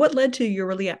 Yeah. What led to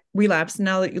your relapse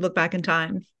now that you look back in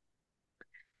time?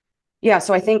 Yeah,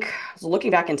 so I think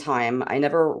looking back in time, I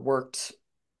never worked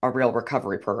a real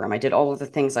recovery program. I did all of the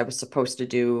things I was supposed to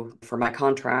do for my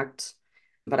contract,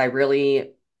 but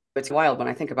it's wild when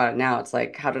I think about it now. It's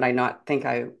like, how did I not think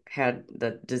I had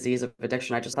the disease of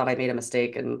addiction? I just thought I made a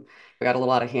mistake and I got a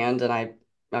little out of hand and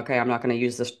okay, I'm not going to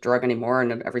use this drug anymore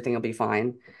and everything will be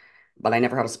fine. But I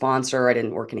never had a sponsor. I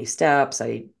didn't work any steps.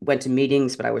 I went to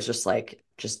meetings, but I was just like,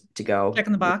 just to go, Check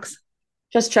in the box.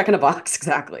 just checking a box.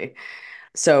 Exactly.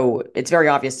 So it's very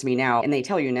obvious to me now. And they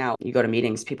tell you now, you go to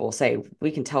meetings, people will say,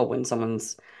 we can tell when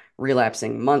someone's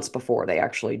relapsing months before they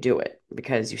actually do it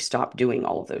because you stop doing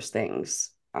all of those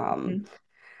things. Mhm.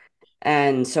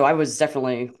 And so I was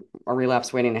definitely a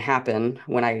relapse waiting to happen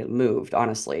when I moved,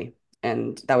 honestly.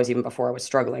 And that was even before I was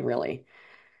struggling, really.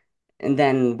 And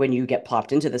then when you get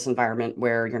plopped into this environment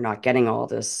where you're not getting all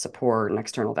this support and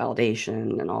external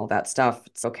validation and all that stuff,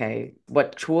 it's okay,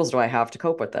 what tools do I have to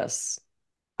cope with this?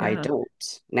 I Yeah.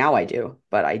 don't. Now I do,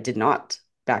 but I did not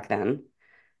back then.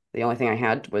 The only thing I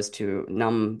had was to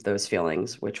numb those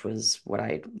feelings, which was what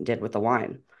I did with the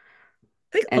wine.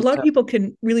 I think a And lot of so, people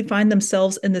can really find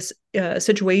themselves in this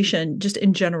situation just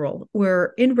in general,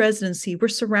 where in residency, we're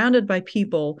surrounded by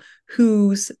people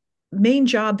whose main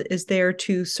job is there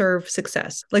to serve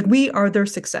success. Like we are their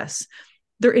success.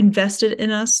 They're invested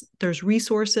in us. There's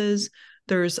resources.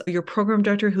 There's your program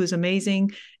director who's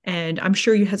amazing. And I'm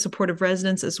sure you had supportive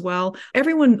residents as well.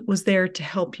 Everyone was there to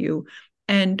help you.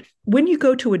 And when you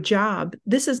go to a job,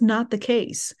 this is not the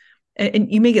case.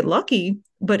 And you may get lucky,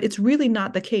 but it's really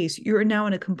not the case. You're now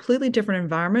in a completely different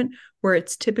environment where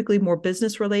it's typically more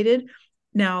business related.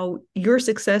 Now, your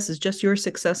success is just your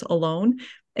success alone,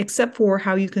 except for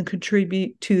how you can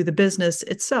contribute to the business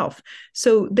itself.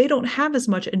 So they don't have as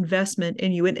much investment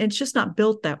in you, and it's just not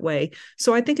built that way.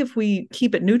 So I think if we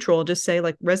keep it neutral and just say,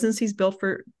 like, residency is built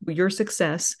for your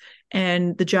success,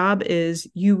 and the job is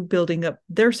you building up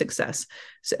their success.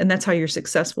 So, and that's how you're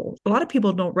successful. A lot of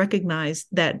people don't recognize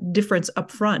that difference up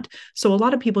front. So a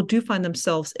lot of people do find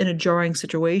themselves in a jarring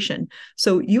situation.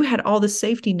 So you had all the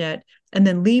safety net and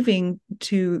then leaving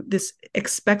to this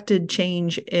expected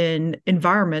change in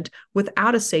environment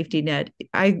without a safety net.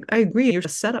 I agree, you're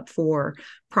set up for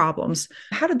problems.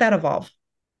 How did that evolve?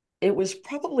 It was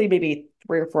probably maybe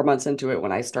 3 or 4 months into it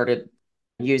when I started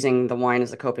using the wine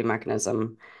as a coping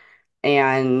mechanism.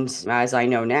 And as I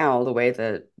know now, the way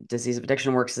the disease of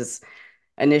addiction works is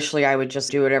initially I would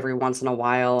just do it every once in a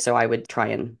while. So I would try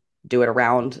and do it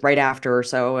around right after or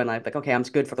so. And I'd be like, okay, I'm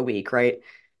good for the week, right?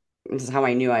 This is how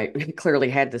I knew I clearly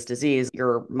had this disease.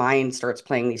 Your mind starts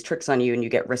playing these tricks on you and you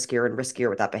get riskier and riskier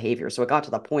with that behavior. So it got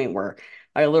to the point where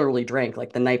I literally drank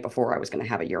like the night before I was going to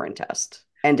have a urine test.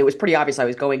 And it was pretty obvious I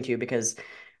was going to because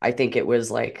I think it was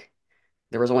like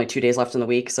there was only 2 days left in the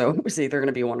week. So it was either going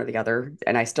to be one or the other.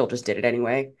 And I still just did it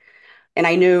anyway. And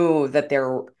I knew that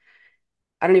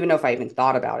I don't even know if I even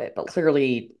thought about it, but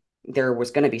clearly there was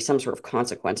going to be some sort of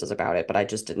consequences about it, but I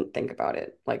just didn't think about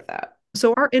it like that.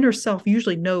 So our inner self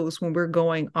usually knows when we're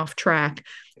going off track,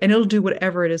 and it'll do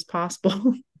whatever it is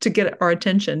possible to get our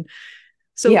attention.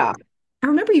 So Yeah. I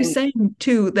remember you And saying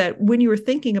too that when you were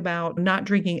thinking about not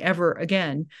drinking ever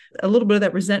again, a little bit of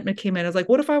that resentment came in. I was like,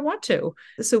 what if I want to?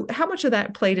 So how much of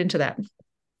that played into that?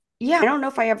 yeah, I don't know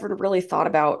if I ever really thought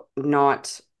about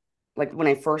not like when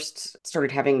I first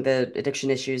started having the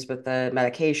addiction issues with the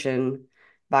medication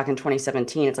back in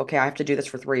 2017. It's okay, I have to do this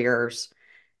for 3 years.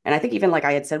 And I think even like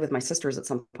I had said with my sisters at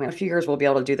some point, a few years we'll be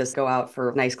able to do this, go out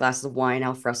for nice glasses of wine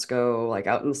al fresco, like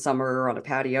out in the summer on a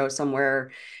patio somewhere.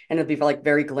 And it'll be like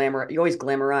very glamour. You always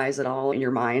glamorize it all in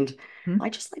your mind. Hmm? I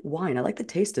just like wine. I like the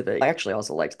taste of it. I actually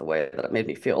also liked the way that it made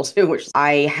me feel too, which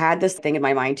I had this thing in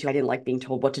my mind too. I didn't like being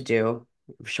told what to do.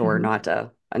 I'm sure Hmm. not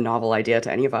a novel idea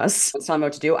to any of us. Tell me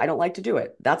what to do. I don't like to do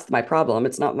it. That's my problem.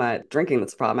 It's not my drinking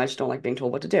that's the problem. I just don't like being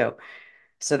told what to do.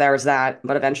 So there was that.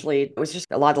 But eventually, it was just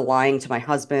a lot of lying to my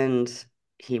husband.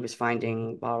 He was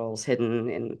finding bottles hidden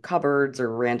in cupboards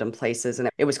or random places, and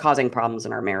it was causing problems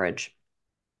in our marriage.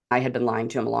 I had been lying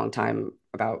to him a long time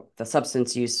about the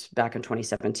substance use back in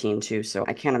 2017 too. So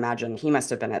I can't imagine he must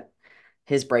have been at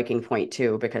his breaking point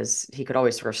too, because he could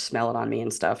always sort of smell it on me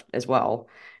and stuff as well.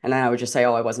 And then I would just say,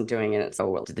 oh, I wasn't doing it. So,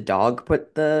 well, did the dog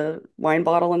put the wine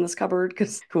bottle in this cupboard?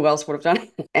 Because who else would have done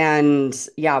it? And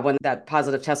yeah, when that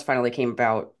positive test finally came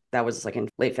about, that was like in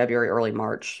late February, early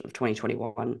March of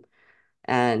 2021.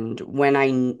 And when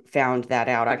I found that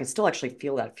out, I could still actually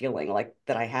feel that feeling like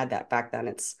that I had that back then.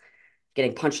 It's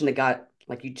getting punched in the gut,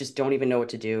 like you just don't even know what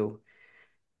to do.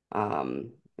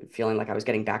 Um, Feeling like I was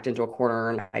getting backed into a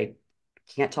corner and I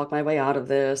can't talk my way out of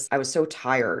this. I was so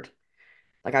tired.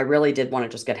 Like I really did want to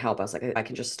just get help. I was like, I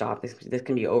can just stop. This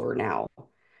can be over now.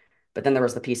 But then there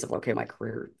was the piece of, okay, my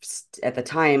career at the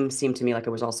time seemed to me like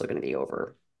it was also going to be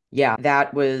over. Yeah,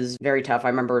 that was very tough. I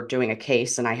remember doing a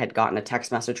case and I had gotten a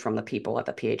text message from the people at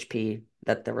the PHP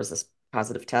that there was this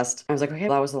positive test. I was like, okay,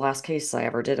 well, that was the last case I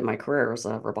ever did in my career. It was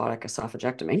a robotic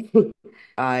esophagectomy.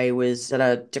 I was at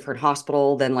a different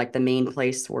hospital than like the main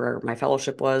place where my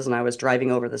fellowship was, and I was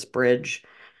driving over this bridge,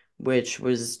 which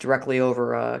was directly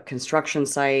over a construction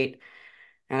site.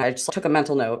 And I just took a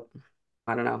mental note.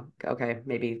 I don't know. Okay,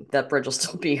 maybe that bridge will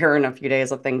still be here in a few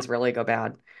days if things really go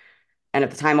bad. And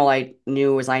at the time, all I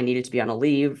knew was I needed to be on a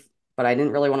leave, but I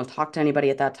didn't really want to talk to anybody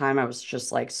at that time. I was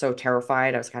just like so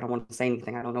terrified. I was like, I don't want to say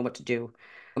anything. I don't know what to do.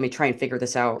 Let me try and figure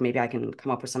this out. Maybe I can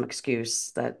come up with some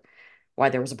excuse that why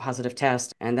there was a positive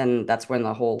test. And then that's when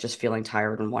the whole just feeling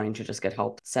tired and wanting to just get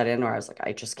help set in, where I was like,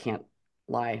 I just can't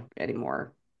lie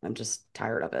anymore. I'm just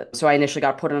tired of it. So I initially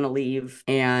got put on a leave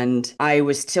and I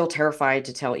was still terrified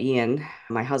to tell Ian,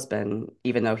 my husband,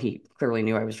 even though he clearly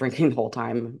knew I was drinking the whole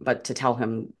time, but to tell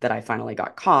him that I finally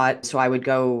got caught. So I would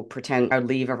go pretend I would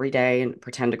leave every day and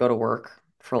pretend to go to work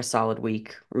for a solid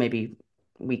week, or maybe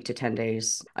week to 10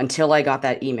 days until I got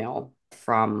that email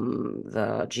from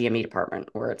the GME department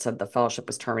where it said the fellowship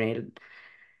was terminated.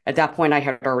 At that point, I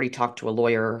had already talked to a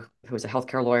lawyer who was a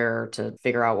healthcare lawyer to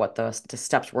figure out what the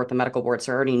steps were at the medical board.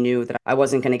 So I already knew that I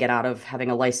wasn't going to get out of having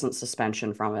a license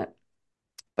suspension from it.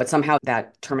 But somehow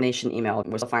that termination email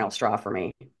was the final straw for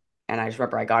me. And I just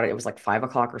remember I got it. It was like 5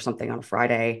 o'clock or something on a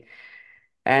Friday.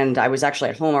 And I was actually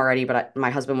at home already, but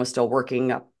my husband was still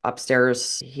working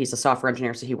upstairs. He's a software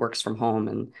engineer, so he works from home.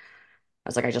 And I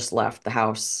was like, I just left the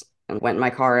house and went in my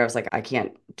car. I was like, I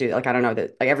can't do like I don't know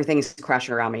that like everything's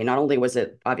crashing around me. And not only was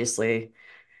it obviously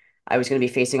I was going to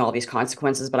be facing all these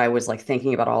consequences, but I was like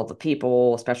thinking about all the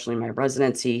people, especially in my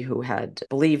residency, who had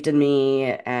believed in me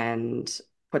and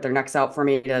put their necks out for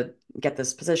me to get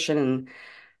this position. And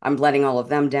I'm letting all of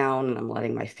them down and I'm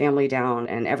letting my family down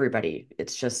and everybody.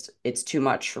 It's just, it's too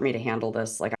much for me to handle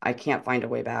this. Like, I can't find a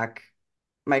way back.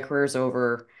 My career's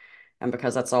over. And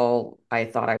because that's all I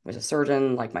thought I was a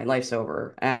surgeon, like my life's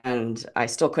over. And I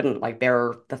still couldn't like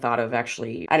bear the thought of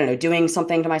actually, I don't know, doing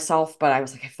something to myself. But I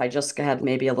was like, if I just had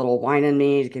maybe a little wine in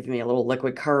me to give me a little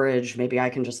liquid courage, maybe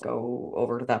I can just go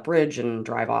over to that bridge and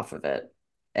drive off of it.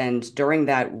 And during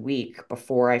that week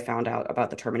before I found out about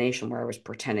the termination, where I was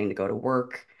pretending to go to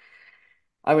work,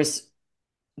 I was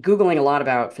Googling a lot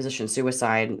about physician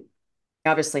suicide. I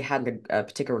obviously had a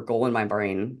particular goal in my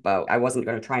brain, but I wasn't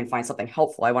going to try and find something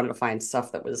helpful. I wanted to find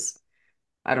stuff that was,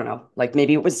 I don't know, like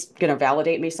maybe it was going to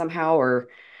validate me somehow or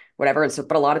whatever. And so,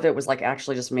 but a lot of it was like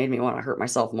actually just made me want to hurt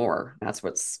myself more. That's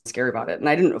what's scary about it. And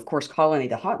I didn't, of course, call any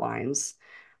of the hotlines.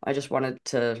 I just wanted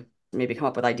to maybe come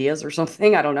up with ideas or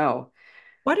something. I don't know.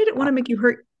 Why did it want Uh, to make you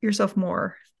hurt yourself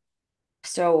more?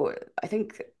 so I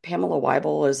think Pamela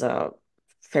Weibel is a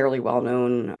fairly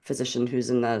well-known physician who's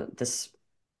in this,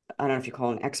 I don't know if you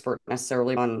call an expert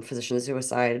necessarily on physician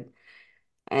suicide.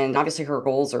 And obviously, her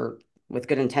goals are with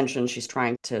good intention. She's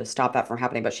trying to stop that from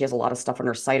happening, but she has a lot of stuff on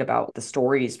her site about the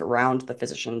stories around the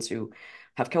physicians who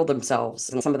have killed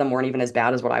themselves. And some of them weren't even as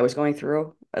bad as what I was going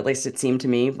through. At least it seemed to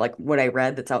me like what I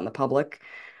read that's out in the public.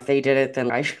 If they did it,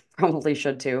 then I probably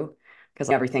should too. Because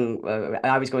everything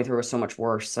I was going through was so much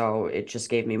worse. So it just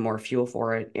gave me more fuel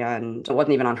for it. And it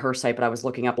wasn't even on her site, but I was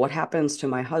looking up what happens to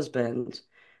my husband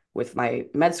with my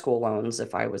med school loans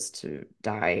if I was to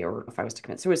die or if I was to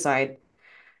commit suicide.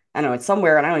 I don't know, it's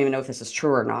somewhere, and I don't even know if this is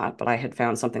true or not, but I had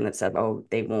found something that said, oh,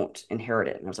 they won't inherit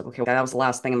it. And I was like, okay, well, that was the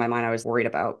last thing in my mind I was worried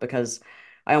about because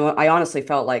I honestly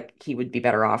felt like he would be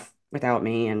better off without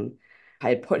me. And I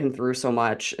had put him through so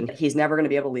much, and he's never going to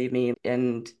be able to leave me.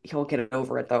 And he'll get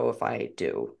over it, though, if I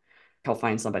do. He'll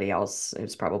find somebody else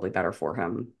who's probably better for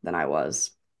him than I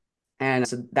was. And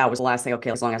so that was the last thing.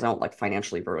 Okay, as long as I don't like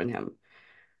financially ruin him,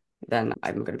 then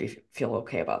I'm going to be feel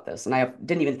okay about this. And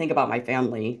didn't even think about my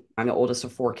family. I'm the oldest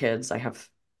of four kids. I have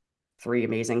three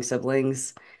amazing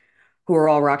siblings who are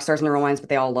all rock stars in their own minds, but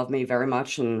they all love me very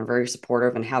much and are very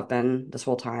supportive and have been this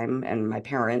whole time. And my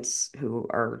parents, who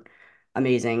are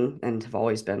amazing and have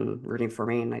always been rooting for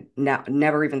me, and I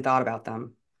never even thought about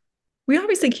them. We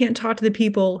obviously can't talk to the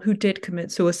people who did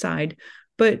commit suicide,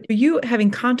 but you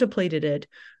having contemplated it,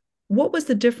 what was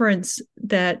the difference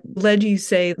that led you to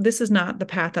say, this is not the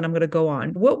path that I'm going to go on?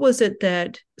 What was it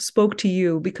that spoke to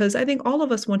you? Because I think all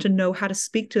of us want to know how to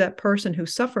speak to that person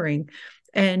who's suffering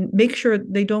and make sure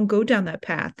they don't go down that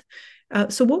path.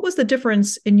 So, what was the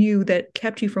difference in you that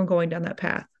kept you from going down that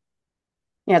path?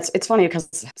 Yeah, it's funny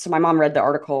because so my mom read the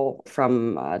article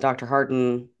from Dr.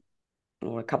 Harden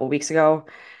a couple weeks ago,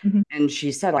 Mhm. and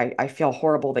she said, I feel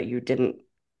horrible that you didn't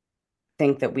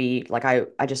think that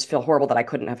I just feel horrible that I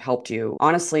couldn't have helped you.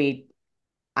 Honestly,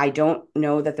 I don't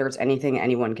know that there's anything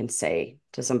anyone can say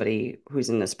to somebody who's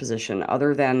in this position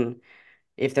other than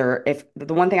if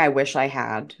the one thing I wish I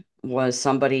had was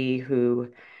somebody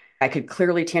who I could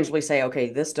clearly tangibly say,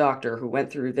 okay, this doctor who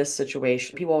went through this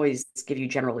situation, people always give you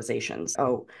generalizations.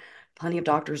 Oh, plenty of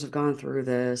doctors have gone through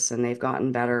this and they've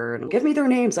gotten better. And give me their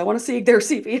names. I want to see their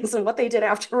CVs and what they did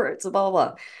afterwards, blah, blah,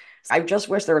 blah. I just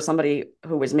wish there was somebody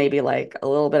who was maybe like a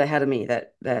little bit ahead of me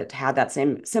that had that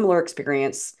same similar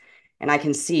experience and I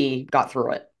can see got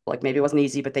through it. Like maybe it wasn't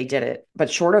easy, but they did it. But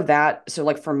short of that, so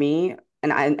like for me,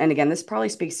 and again, this probably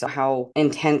speaks to how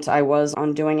intent I was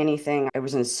on doing anything. I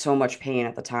was in so much pain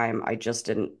at the time. I just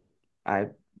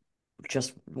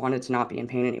wanted to not be in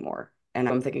pain anymore. And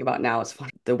I'm thinking about now, it's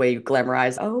funny the way you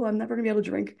glamorize, oh, I'm never gonna be able to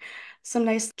drink some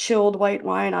nice chilled white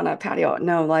wine on a patio.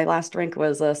 No, my last drink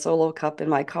was a solo cup in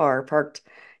my car parked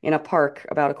in a park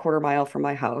about a quarter mile from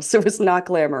my house. It was not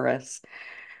glamorous.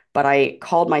 But I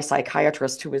called my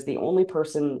psychiatrist, who was the only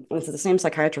person, and this is the same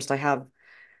psychiatrist I had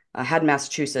in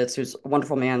Massachusetts, who's a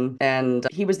wonderful man. And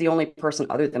he was the only person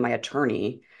other than my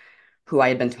attorney who I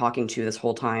had been talking to this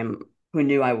whole time who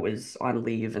knew I was on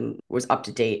leave and was up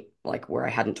to date, like where I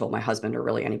hadn't told my husband or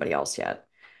really anybody else yet.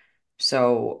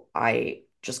 So I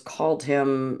just called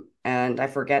him and I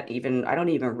don't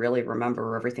even really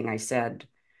remember everything I said,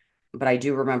 but I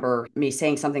do remember me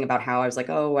saying something about how I was like,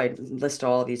 oh, I list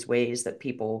all these ways that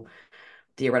people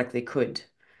theoretically could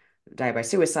die by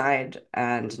suicide,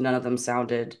 and none of them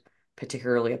sounded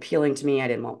particularly appealing to me. I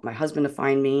didn't want my husband to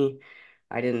find me.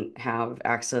 I didn't have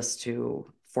access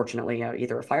to, fortunately,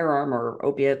 either a firearm or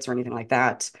opiates or anything like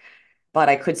that. But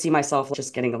I could see myself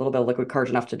just getting a little bit of liquid courage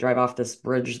enough to drive off this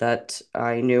bridge that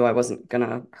I knew I wasn't going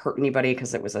to hurt anybody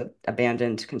because it was an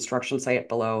abandoned construction site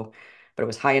below. But it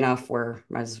was high enough where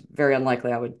I was very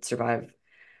unlikely I would survive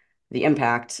the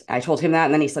impact. I told him that,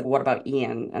 and then he said, "What about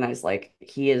Ian?" And I was like,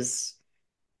 "He is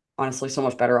honestly so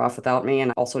much better off without me.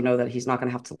 And I also know that he's not going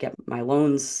to have to get my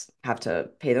loans, have to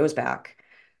pay those back."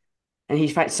 And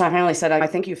so I finally said, "I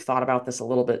think you've thought about this a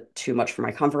little bit too much for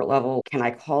my comfort level. Can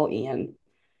I call Ian?"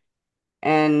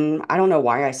 And I don't know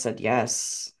why I said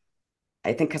yes.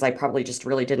 I think because I probably just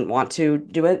really didn't want to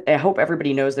do it. I hope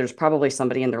everybody knows there's probably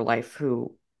somebody in their life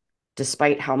who,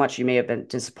 despite how much you may have been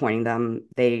disappointing them,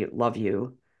 they love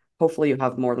you. Hopefully you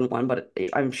have more than one, but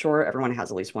I'm sure everyone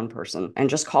has at least one person. And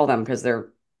just call them because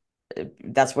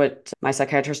that's what my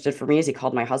psychiatrist did for me is he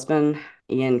called my husband.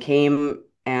 Ian came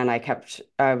and I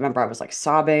remember I was like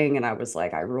sobbing and I was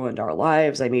like, "I ruined our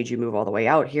lives. I made you move all the way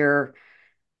out here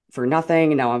for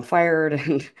nothing. And now I'm fired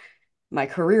and my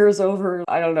career is over.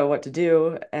 I don't know what to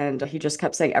do." And he just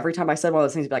kept saying, every time I said one of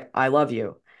those things, he'd be like, "I love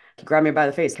you." He grabbed me by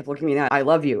the face, kept looking at me that, "I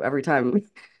love you," every time.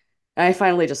 And I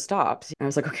finally just stopped. I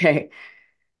was like, okay.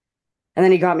 And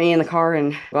then he got me in the car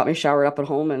and got me showered up at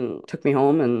home and took me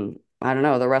home. And I don't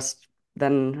know, the rest.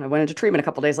 Then I went into treatment a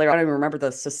couple days later. I don't even remember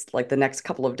this, just like the next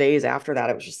couple of days after that.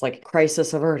 It was just like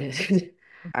crisis averted.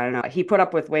 I don't know. He put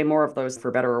up with way more of those,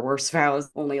 for better or worse, vows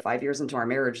only 5 years into our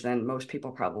marriage than most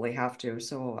people probably have to.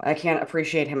 So I can't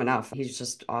appreciate him enough. He's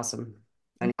just awesome.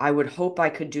 And I would hope I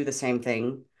could do the same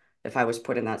thing if I was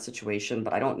put in that situation,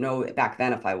 but I don't know back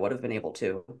then if I would have been able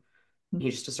to. He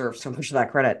just deserves so much of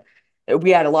that credit.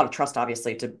 We had a lot of trust,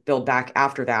 obviously, to build back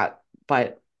after that,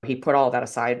 but he put all of that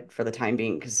aside for the time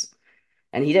being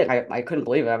and he did. I couldn't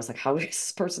believe it. I was like, how does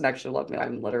this person actually love me?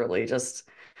 I'm literally just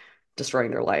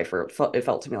destroying their life, or it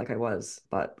felt to me like I was,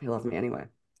 but he loved me anyway,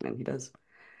 and he does.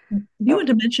 Do you Oh, want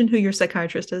to mention who your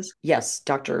psychiatrist is? yes,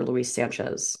 Dr. Luis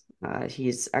Sanchez.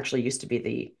 He's actually used to be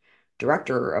the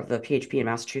director of the PHP in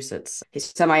Massachusetts. He's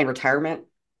semi in retirement,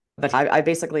 but I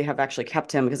basically have actually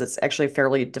kept him because it's actually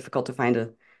fairly difficult to find a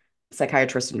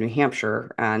psychiatrist in New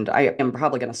Hampshire, and I am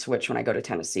probably going to switch when I go to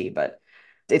Tennessee, but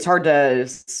it's hard to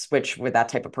switch with that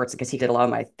type of person because he did a lot of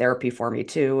my therapy for me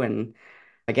too. And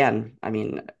again, I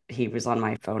mean, he was on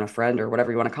my phone a friend or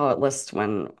whatever you want to call it list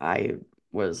when I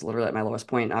was literally at my lowest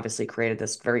point, obviously created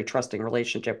this very trusting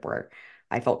relationship where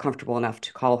I felt comfortable enough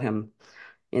to call him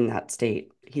in that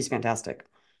state. He's fantastic.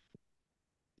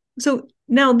 So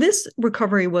now this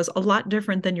recovery was a lot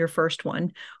different than your first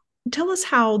one. Tell us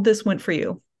how this went for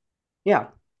you. Yeah.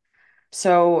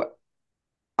 So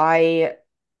I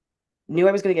knew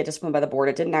I was going to get disciplined by the board.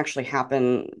 It didn't actually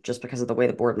happen just because of the way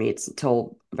the board meets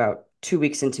until about 2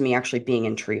 weeks into me actually being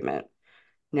in treatment.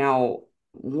 Now,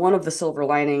 one of the silver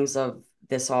linings of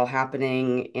this all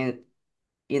happening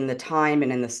in the time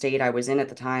and in the state I was in at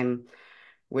the time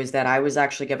was that I was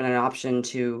actually given an option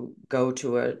to go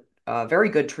to a very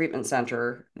good treatment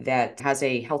center that has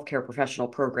a healthcare professional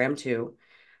program too,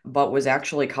 but was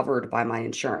actually covered by my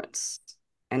insurance.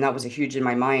 And that was a huge, in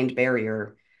my mind,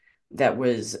 barrier that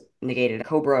was negated.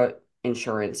 Cobra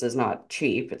insurance is not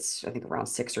cheap. It's, I think, around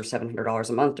 $600 or $700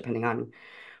 a month, depending on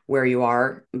where you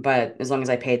are. But as long as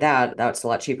I paid that, that's a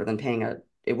lot cheaper than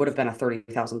it would have been a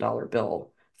 $30,000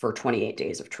 bill for 28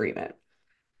 days of treatment.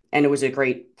 And it was a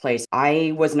great place.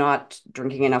 I was not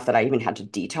drinking enough that I even had to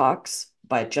detox,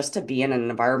 but just to be in an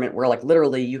environment where, like,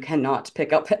 literally you cannot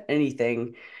pick up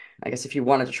anything. I guess if you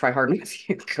wanted to try hard enough,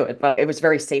 you could, but it was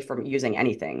very safe from using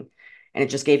anything. And it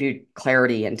just gave you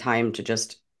clarity and time to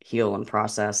just heal and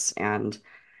process. And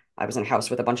I was in a house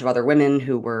with a bunch of other women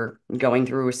who were going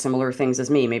through similar things as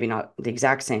me, maybe not the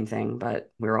exact same thing,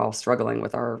 but we were all struggling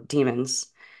with our demons.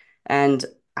 And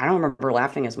I don't remember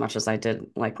laughing as much as I did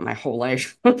like my whole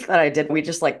life that I did. We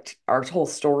just like our whole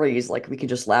stories, like we could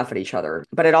just laugh at each other.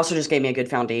 But it also just gave me a good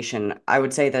foundation. I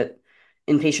would say that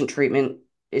inpatient treatment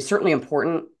is certainly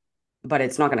important, but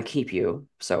it's not going to keep you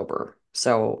sober.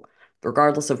 So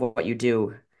regardless of what you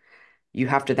do, you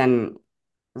have to then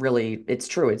really, it's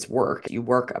true, it's work. You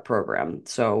work a program.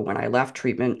 So when I left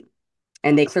treatment,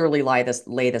 and they clearly lay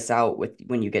this out with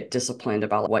when you get disciplined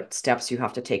about what steps you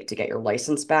have to take to get your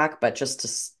license back. But just to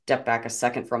step back a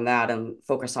second from that and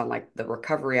focus on like the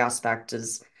recovery aspect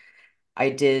is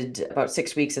I did about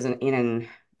 6 weeks in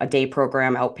a day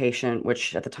program outpatient,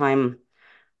 which at the time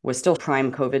was still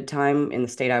prime COVID time in the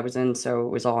state I was in. So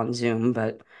it was all on Zoom,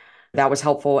 but that was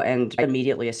helpful. And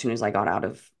immediately, as soon as I got out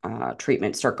of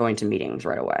treatment, start going to meetings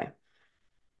right away.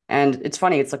 And it's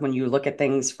funny, it's like when you look at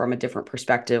things from a different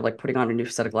perspective, like putting on a new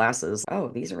set of glasses, oh,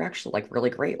 these are actually like really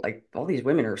great. Like all these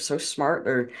women are so smart.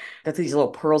 They're got these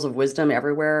little pearls of wisdom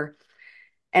everywhere.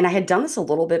 And I had done this a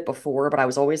little bit before, but I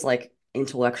was always like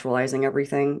intellectualizing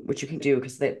everything, which you can do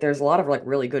because there's a lot of like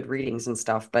really good readings and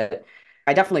stuff. But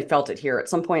I definitely felt it here at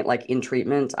some point, like in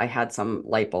treatment, I had some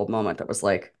light bulb moment that was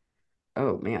like,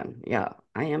 oh man, yeah,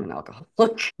 I am an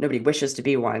alcoholic. Nobody wishes to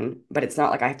be one, but it's not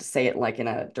like I have to say it like in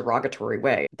a derogatory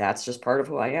way. That's just part of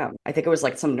who I am. I think it was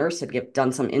like some nurse had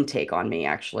done some intake on me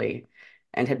actually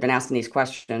and had been asking these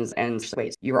questions. And she's like,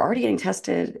 wait, you were already getting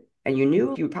tested and you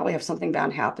knew you would probably have something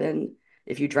bad happen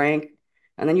if you drank,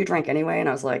 and then you drank anyway. And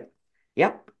I was like,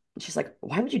 yep. And she's like,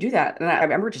 why would you do that? And I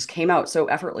remember it just came out so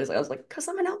effortlessly. I was like, because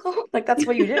I'm an alcoholic. Like, that's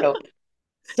what you do.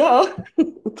 So, Let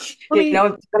me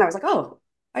then I was like, oh,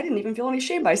 I didn't even feel any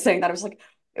shame by saying that. I was like,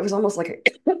 it was almost like,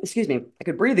 excuse me, I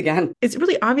could breathe again. It's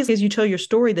really obvious as you tell your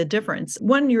story the difference.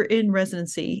 When you're in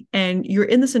residency and you're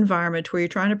in this environment where you're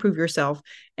trying to prove yourself,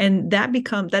 and that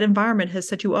environment has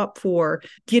set you up for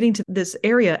getting to this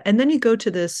area. And then you go to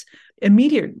this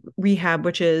immediate rehab,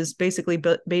 which is basically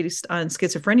based on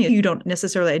schizophrenia. You don't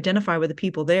necessarily identify with the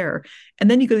people there.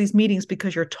 And then you go to these meetings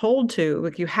because you're told to,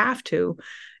 like you have to.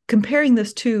 Comparing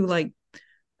this to like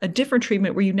a different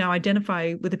treatment where you now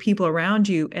identify with the people around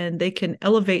you and they can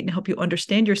elevate and help you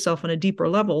understand yourself on a deeper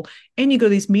level. And you go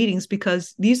to these meetings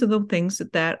because these are the things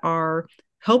that are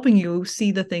helping you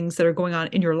see the things that are going on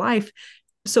in your life.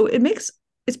 So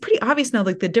it's pretty obvious now,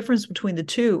 like the difference between the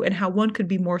two and how one could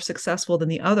be more successful than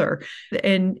the other.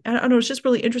 And I don't know, it's just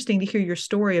really interesting to hear your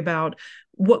story about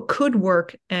what could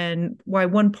work and why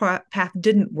one path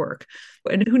didn't work.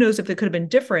 And who knows if it could have been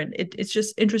different. It's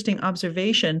just interesting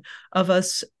observation of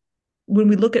us when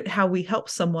we look at how we help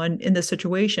someone in this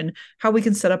situation, how we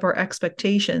can set up our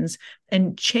expectations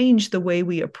and change the way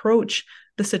we approach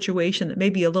the situation that may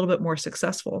be a little bit more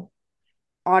successful.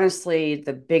 Honestly,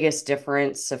 the biggest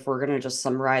difference, if we're going to just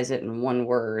summarize it in one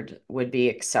word, would be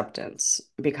acceptance.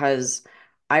 Because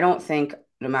I don't think,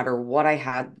 no matter what I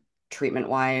had treatment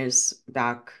wise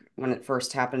back when it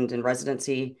first happened in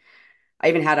residency,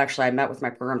 I met with my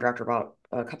program director about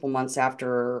a couple months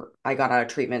after I got out of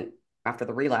treatment after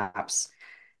the relapse.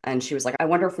 And she was like, I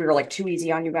wonder if we were like too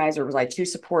easy on you guys, or was I too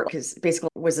support? Because basically,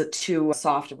 was it too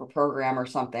soft of a program or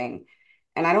something?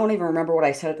 And I don't even remember what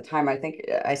I said at the time. I think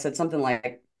I said something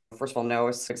like, first of all, no,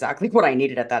 it's exactly what I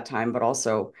needed at that time, but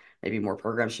also maybe more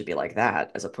programs should be like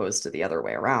that as opposed to the other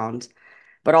way around.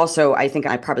 But also, I think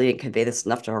I probably didn't convey this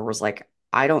enough to her was like,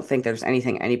 I don't think there's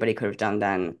anything anybody could have done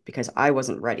then because I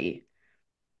wasn't ready,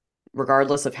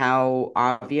 regardless of how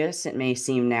obvious it may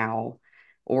seem now,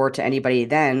 or to anybody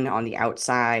then on the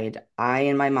outside. I,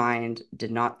 in my mind,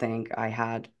 did not think I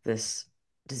had this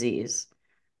disease.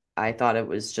 I thought it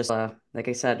was just a, like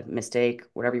I said, mistake,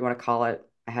 whatever you want to call it.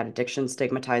 I had addiction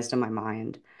stigmatized in my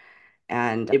mind.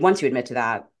 And once you admit to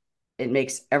that, it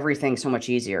makes everything so much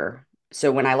easier. So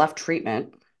when I left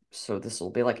treatment, so this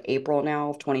will be like April now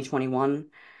of 2021,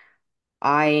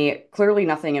 I clearly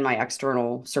nothing in my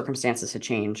external circumstances had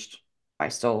changed. I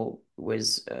still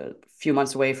was a few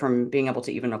months away from being able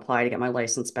to even apply to get my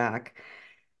license back.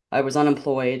 I was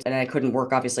unemployed and I couldn't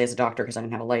work, obviously, as a doctor because I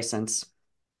didn't have a license.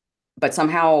 But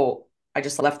somehow I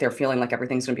just left there feeling like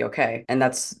everything's going to be okay. And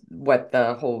that's what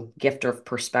the whole gift of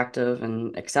perspective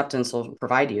and acceptance will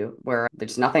provide you, where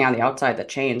there's nothing on the outside that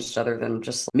changed other than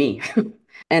just me.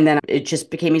 And then it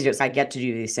just became easier. I get to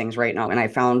do these things right now. And I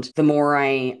found the more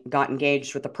I got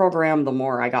engaged with the program, the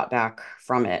more I got back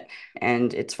from it.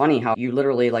 And it's funny how you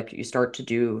literally like you start to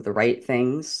do the right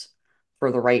things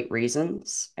for the right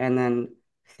reasons, and then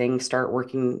things start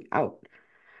working out.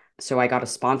 So I got a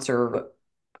sponsor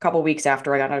a couple weeks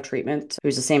after I got out of treatment,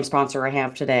 who's the same sponsor I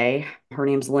have today. Her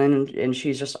name's Lynn, and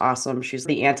she's just awesome. She's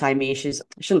the anti-me. I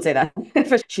shouldn't say that,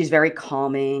 but she's very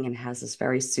calming and has this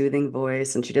very soothing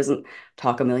voice, and she doesn't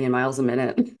talk a million miles a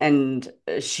minute. And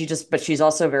but she's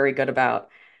also very good about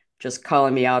just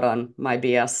calling me out on my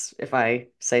BS if I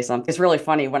say something. It's really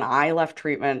funny. When I left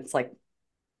treatment, it's like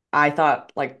I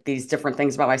thought like these different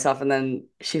things about myself, and then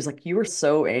she was like, "You were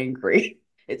so angry."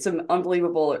 It's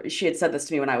unbelievable. She had said this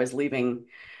to me when I was leaving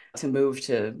to move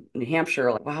to New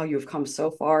Hampshire. Like, wow, you've come so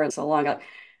far and so long.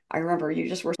 I remember you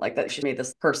just were like that. She made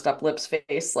this pursed up lips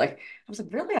face. Like, I was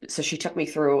like, really? So she took me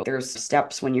through, there's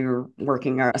steps when you're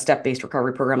working a step-based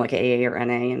recovery program like AA or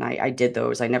NA. And I did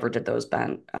those. I never did those,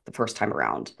 Ben, the first time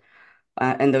around.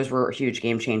 And those were a huge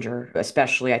game changer,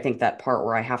 especially I think that part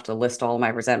where I have to list all my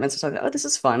resentments. So, oh, this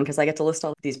is fun because I get to list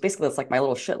all these. Basically, it's like my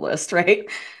little shit list, right?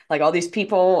 Like all these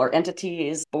people or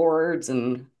entities, boards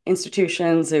and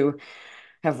institutions who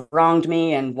have wronged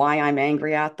me and why I'm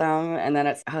angry at them. And then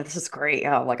it's, oh, this is great.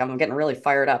 Oh, like I'm getting really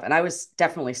fired up. And I was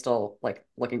definitely still, like,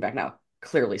 looking back now,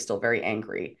 clearly still very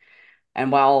angry.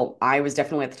 And while I was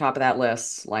definitely at the top of that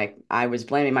list, like I was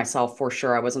blaming myself for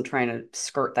sure. I wasn't trying to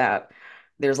skirt that.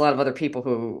 There's a lot of other people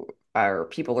who are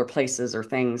people or places or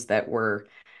things that were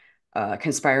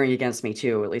conspiring against me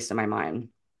too, at least in my mind.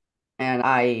 And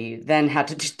I then had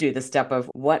to just do the step of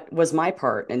what was my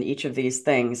part in each of these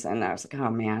things. And I was like, oh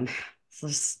man,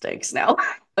 this stinks now.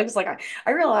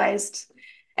 I realized,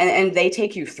 and they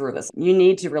take you through this. You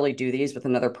need to really do these with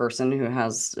another person who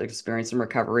has experience in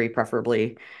recovery,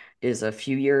 preferably is a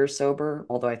few years sober,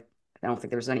 although I don't think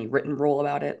there's any written rule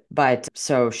about it. But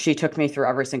so she took me through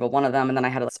every single one of them. And then I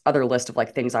had this other list of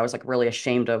like things I was like really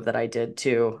ashamed of that I did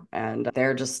too. And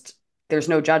there's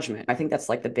no judgment. I think that's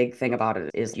like the big thing about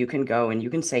it is you can go and you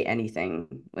can say anything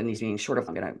in these meetings, short of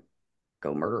I'm gonna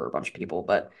go murder a bunch of people,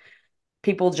 but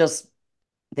people just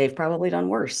they've probably done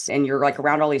worse. And you're like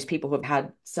around all these people who have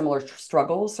had similar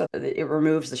struggles, so it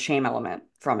removes the shame element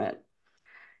from it.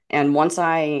 And once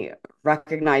I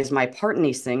recognize my part in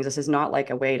these things, this is not like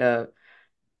a way to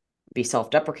be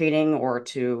self-deprecating or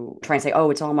to try and say, oh,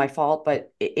 it's all my fault,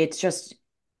 but it's just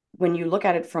when you look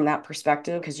at it from that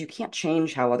perspective, because you can't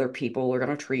change how other people are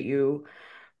going to treat you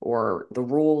or the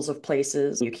rules of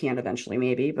places. You can eventually,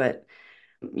 maybe, but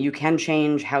you can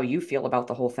change how you feel about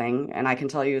the whole thing. And I can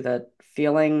tell you that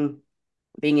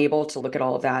being able to look at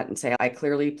all of that and say, I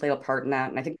clearly played a part in that.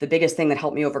 And I think the biggest thing that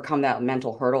helped me overcome that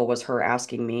mental hurdle was her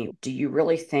asking me, do you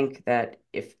really think that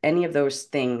if any of those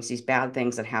things, these bad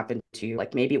things that happened to you,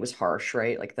 like maybe it was harsh,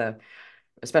 right?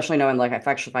 Especially knowing like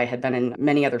if I had been in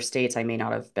many other states, I may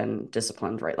not have been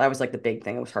disciplined, right? That was like the big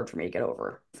thing that was hard for me to get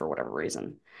over for whatever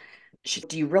reason.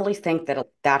 Do you really think that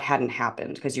that hadn't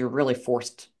happened because you're really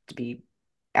forced to be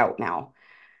out now,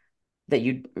 that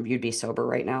you'd be sober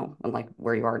right now and like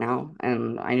where you are now?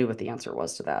 And I knew what the answer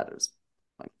was to that. It was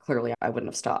like clearly I wouldn't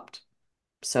have stopped.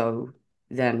 So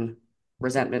then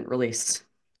resentment released.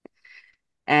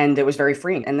 And it was very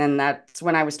freeing. And then that's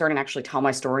when I was starting to actually tell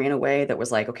my story in a way that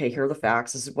was like, okay, here are the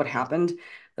facts. This is what happened.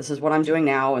 This is what I'm doing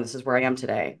now. And this is where I am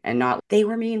today. And not, they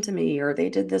were mean to me or they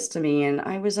did this to me. And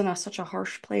I was in such a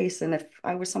harsh place. And if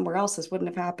I was somewhere else, this wouldn't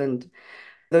have happened.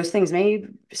 Those things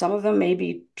some of them may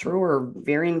be true or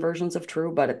varying versions of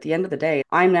true. But at the end of the day,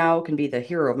 I now can be the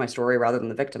hero of my story rather than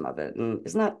the victim of it. And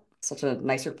isn't that such a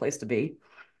nicer place to be?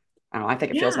 I don't know. I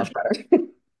think it feels Yeah, much better.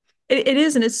 it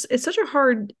is, and it's such a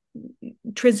hard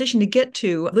transition to get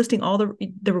to listing all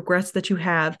the regrets that you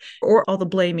have or all the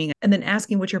blaming and then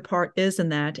asking what your part is in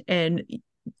that. And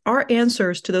our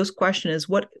answers to those questions is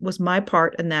what was my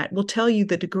part in that will tell you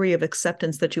the degree of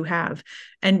acceptance that you have.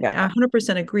 And I Yeah.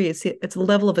 100% agree. It's the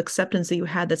level of acceptance that you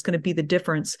had that's going to be the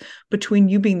difference between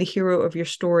you being the hero of your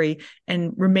story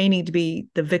and remaining to be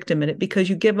the victim in it, because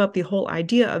you give up the whole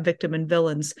idea of victim and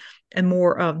villains and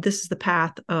more of this is the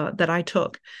path that I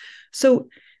took. So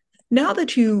now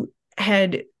that you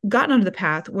had gotten onto the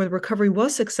path where the recovery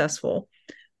was successful,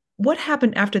 what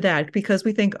happened after that? Because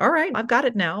we think, all right, I've got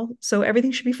it now, so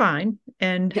everything should be fine.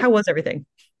 And Yeah. how was everything?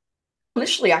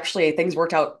 Initially, actually, things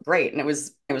worked out great, and it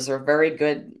was a very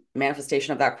good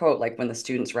manifestation of that quote, like when the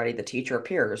student's ready, the teacher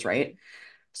appears, right?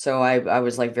 So I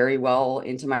was like very well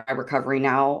into my recovery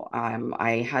now.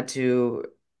 I had to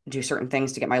do certain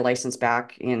things to get my license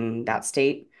back in that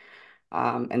state.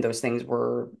 And those things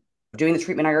were doing the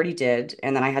treatment I already did.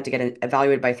 And then I had to get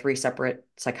evaluated by three separate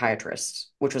psychiatrists,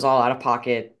 which was all out of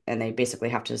pocket. And they basically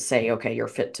have to say, okay, you're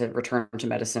fit to return to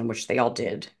medicine, which they all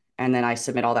did. And then I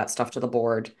submit all that stuff to the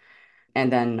board.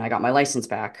 And then I got my license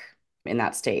back in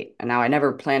that state. And now I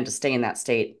never planned to stay in that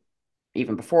state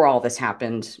even before all this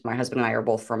happened. My husband and I are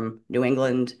both from New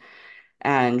England,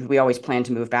 and we always planned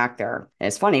to move back there. And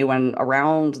it's funny, when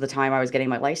around the time I was getting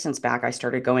my license back, I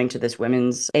started going to this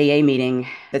women's AA meeting.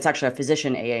 That's actually a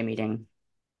physician AA meeting,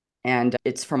 and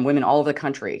it's from women all over the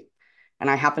country. And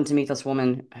I happened to meet this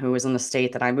woman who was in the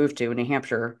state that I moved to, New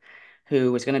Hampshire,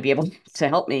 who was going to be able to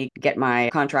help me get my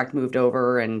contract moved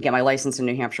over and get my license in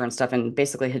New Hampshire and stuff, and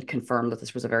basically had confirmed that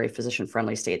this was a very physician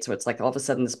friendly state. So it's like all of a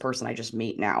sudden, this person I just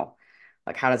meet now.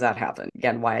 Like, how does that happen?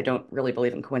 Again, why I don't really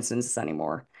believe in coincidences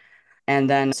anymore. And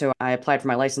then so I applied for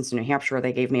my license in New Hampshire.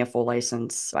 They gave me a full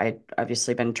license. I had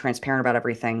obviously been transparent about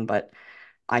everything, but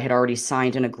I had already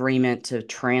signed an agreement to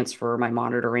transfer my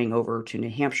monitoring over to New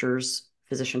Hampshire's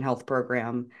physician health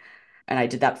program. And I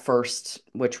did that first,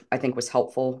 which I think was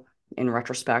helpful in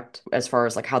retrospect as far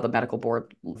as like how the medical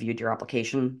board viewed your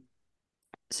application.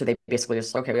 So they basically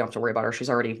just, okay, we don't have to worry about her. She's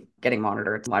already getting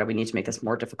monitored. Why do we need to make this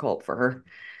more difficult for her?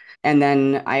 And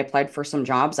then I applied for some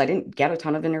jobs. I didn't get a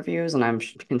ton of interviews, and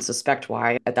can suspect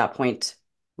why at that point.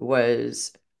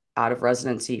 was out of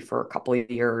residency for a couple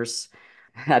of years,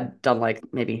 had done like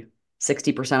maybe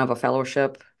 60% of a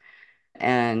fellowship.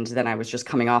 And then I was just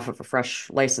coming off of a fresh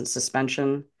license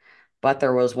suspension. But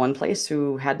there was one place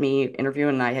who had me interview,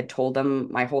 and I had told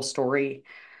them my whole story,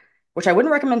 which I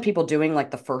wouldn't recommend people doing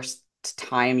like the first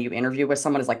time you interview with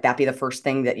someone is like that be the first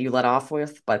thing that you let off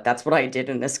with. But that's what I did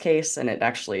in this case, and it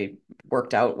actually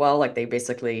worked out well. Like they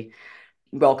basically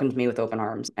welcomed me with open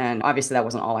arms. And obviously that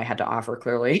wasn't all I had to offer,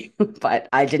 clearly, but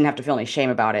I didn't have to feel any shame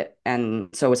about it. And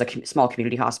so it was a small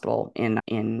community hospital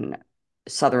in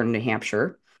southern New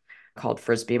Hampshire called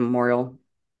Frisbee Memorial.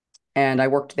 And I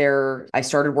worked there. I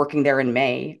started working there in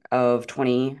May of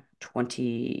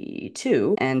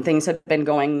 2022, and things had been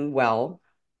going well,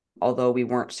 although we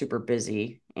weren't super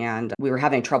busy and we were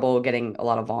having trouble getting a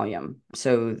lot of volume.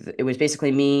 So it was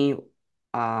basically me,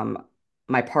 um,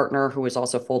 my partner, who was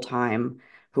also full time,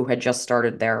 who had just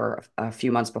started there a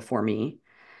few months before me.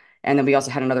 And then we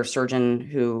also had another surgeon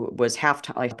who was half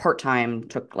time, like part time,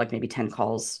 took like maybe 10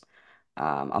 calls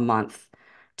a month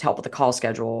to help with the call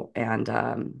schedule.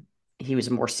 And he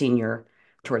was more senior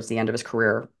towards the end of his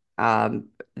career.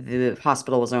 The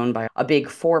hospital was owned by a big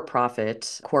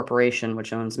for-profit corporation,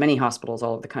 which owns many hospitals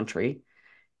all over the country.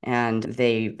 And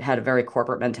they had a very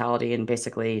corporate mentality and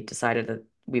basically decided that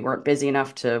we weren't busy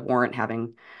enough to warrant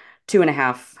having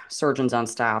 2.5 surgeons on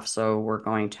staff. So we're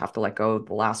going to have to let go of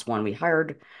the last one we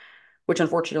hired, which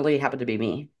unfortunately happened to be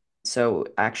me. So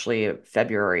actually,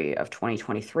 February of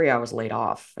 2023, I was laid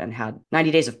off and had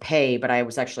 90 days of pay, but I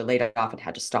was actually laid off and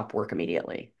had to stop work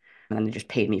immediately. And then they just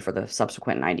paid me for the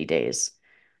subsequent 90 days.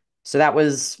 So that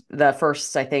was the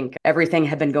first, I think everything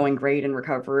had been going great in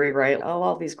recovery, right? Oh,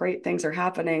 all these great things are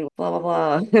happening, blah, blah,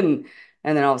 blah.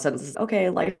 And then all of a sudden, it's,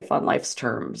 okay, life on life's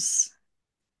terms,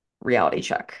 reality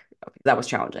check. That was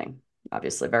challenging,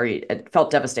 obviously. It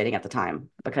felt devastating at the time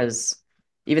because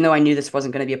even though I knew this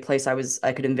wasn't going to be a place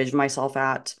I could envision myself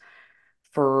at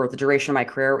for the duration of my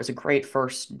career, it was a great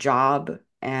first job.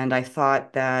 And I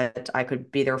thought that I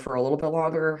could be there for a little bit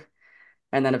longer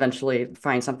and then eventually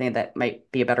find something that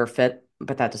might be a better fit.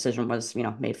 But that decision was,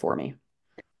 made for me.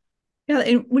 Yeah,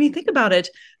 and when you think about it,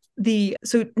 the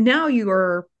so now you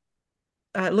are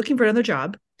looking for another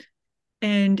job,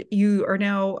 and you are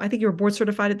now, I think you're board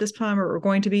certified at this time, or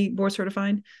going to be board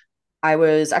certified. I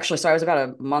was about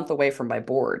a month away from my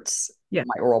boards, Yeah,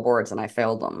 my oral boards, and I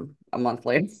failed them a month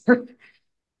later,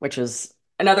 which is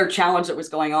another challenge that was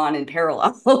going on in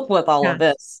parallel with all of yeah.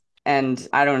 this. And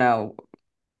I don't know,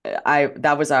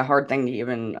 that was a hard thing to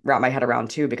even wrap my head around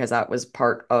too, because that was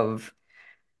part of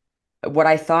what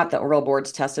I thought the oral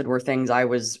boards tested were things I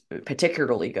was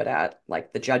particularly good at,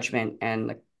 like the judgment and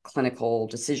the clinical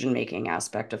decision-making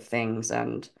aspect of things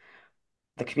and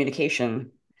the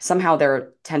communication. Somehow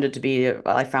there tended to be,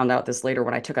 I found out this later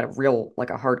when I took a real,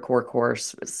 like a hardcore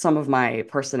course, some of my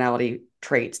personality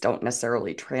traits don't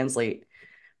necessarily translate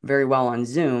very well on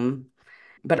Zoom.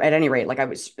 But at any rate, like I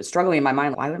was struggling in my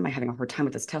mind, why am I having a hard time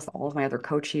with this test? All of my other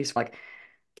coaches like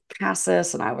pass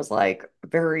this, and I was like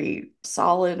very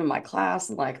solid in my class,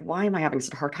 and like, why am I having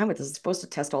such a hard time with this? It's supposed to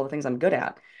test all the things I'm good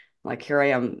at. Like here I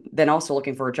am, then also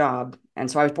looking for a job, and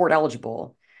so I was board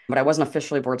eligible, but I wasn't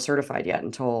officially board certified yet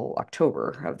until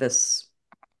October of this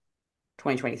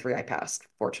 2023. I passed,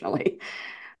 fortunately.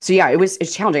 So yeah,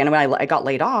 it's challenging. And when I got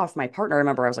laid off, my partner, I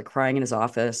remember I was like crying in his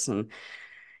office, and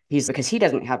he's because he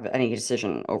doesn't have any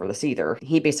decision over this either.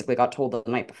 He basically got told the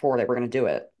night before they were going to do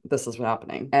it. This is what's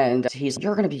happening. And he's,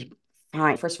 you're going to be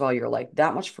fine. First of all, you're like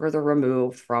that much further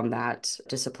removed from that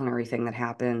disciplinary thing that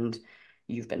happened.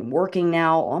 You've been working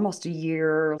now almost a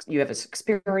year. You have this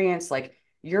experience. Like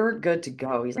you're good to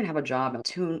go. He's going to have a job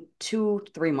in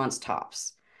 3 months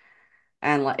tops.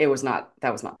 And like, that was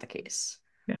not the case.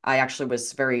 Yeah.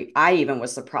 I even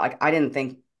was surprised. I didn't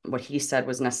think what he said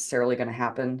was necessarily going to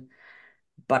happen,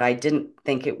 but I didn't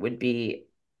think it would be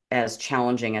as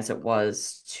challenging as it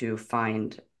was to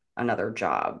find another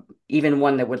job, even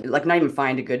one that would like not even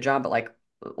find a good job, but like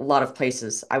a lot of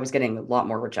places I was getting a lot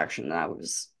more rejection than I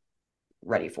was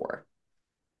ready for.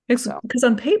 So Because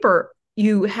on paper,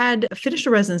 you had finished a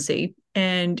residency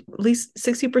and at least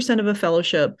 60% of a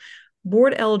fellowship,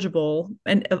 board eligible,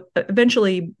 and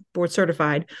eventually board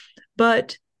certified,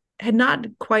 but had not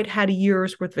quite had a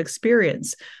year's worth of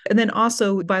experience. And then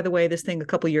also, by the way, this thing a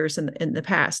couple years in the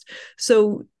past.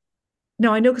 So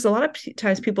now I know, because a lot of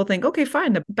times people think, okay,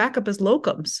 fine, the backup is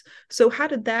locums. So how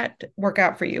did that work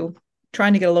out for you,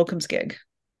 trying to get a locums gig?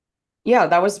 yeah,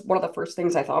 that was one of the first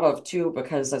things I thought of too,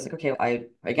 because I was like, okay,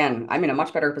 I'm in a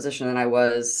much better position than I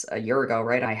was a year ago,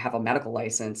 right? I have a medical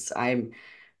license. I'm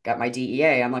got my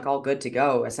DEA. I'm like all good to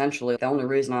go. Essentially, the only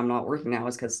reason I'm not working now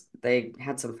is because they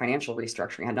had some financial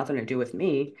restructuring, it had nothing to do with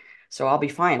me. So I'll be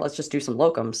fine. Let's just do some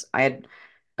locums. I had,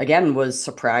 again, was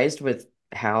surprised with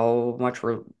how much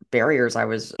barriers I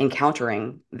was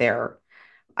encountering there.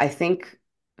 I think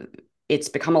it's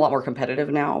become a lot more competitive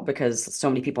now because so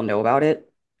many people know about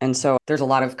it. And so there's a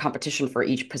lot of competition for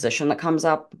each position that comes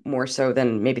up, more so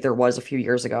than maybe there was a few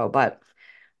years ago. But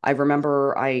I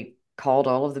remember I called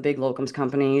all of the big locums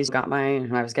companies,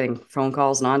 and I was getting phone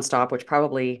calls nonstop, which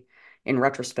probably in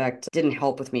retrospect didn't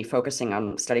help with me focusing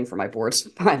on studying for my boards,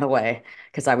 by the way,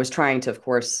 because I was trying to, of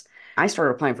course, I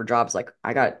started applying for jobs like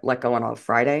I got let go on a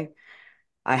Friday.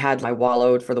 I had my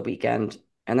wallowed for the weekend.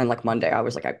 And then like Monday, I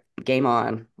was like, game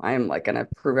on. I am like gonna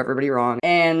prove everybody wrong.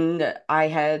 And I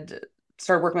had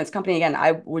started working with this company again.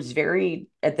 I was very,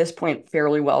 at this point,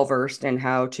 fairly well versed in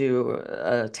how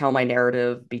to tell my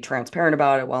narrative, be transparent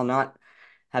about it while not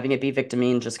having it be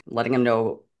victimine, just letting them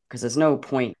know, because there's no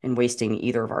point in wasting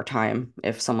either of our time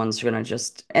if someone's gonna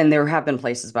just, and there have been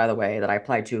places, by the way, that I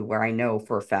applied to where I know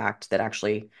for a fact that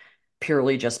actually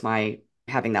purely just my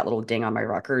having that little ding on my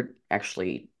record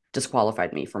actually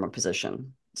disqualified me from a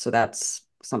position. So that's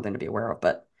something to be aware of.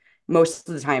 But most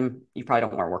of the time, you probably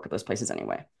don't want to work at those places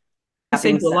anyway. That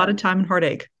Save being you a lot of said, time and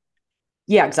heartache.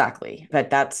 yeah, exactly.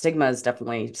 But that stigma is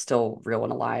definitely still real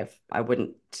and alive. I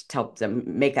wouldn't tell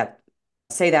them,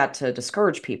 say that to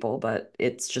discourage people, but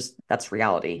it's just that's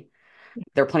reality.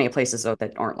 There are plenty of places though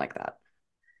that aren't like that.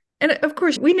 And of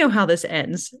course, we know how this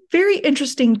ends. Very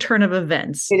interesting turn of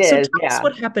events. It So is, tell us yeah.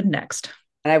 what happened next.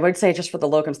 And I would say just for the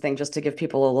locums thing, just to give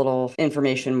people a little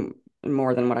information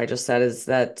more than what I just said, is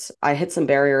that I hit some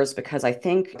barriers because I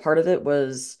think part of it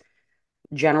was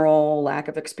general lack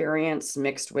of experience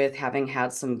mixed with having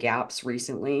had some gaps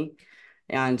recently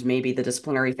and maybe the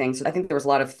disciplinary things. So I think there was a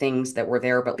lot of things that were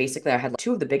there, but basically I had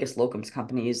two of the biggest locums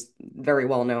companies, very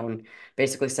well known,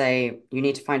 basically say, you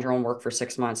need to find your own work for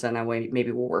 6 months and then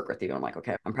maybe we'll work with you. I'm like,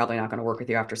 okay, I'm probably not going to work with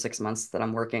you after 6 months that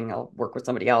I'm working. I'll work with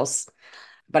somebody else.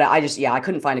 But I just, yeah, I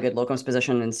couldn't find a good locums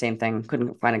position, and same thing,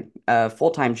 couldn't find a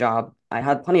full-time job. I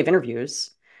had plenty of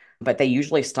interviews, but they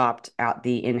usually stopped at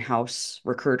the in-house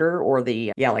recruiter or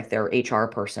yeah, like their HR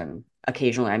person.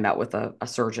 Occasionally I met with a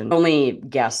surgeon. Only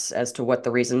guess as to what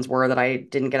the reasons were that I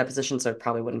didn't get a position, so it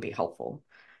probably wouldn't be helpful.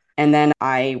 And then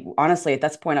I honestly, at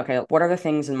this point, okay, what are the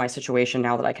things in my situation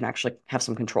now that I can actually have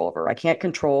some control over? I can't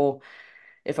control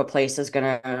if a place is going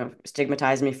to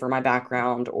stigmatize me for my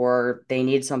background or they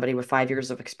need somebody with 5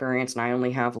 years of experience and I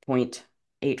only have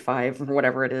 0.85 or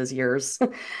whatever it is years.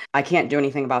 I can't do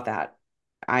anything about that.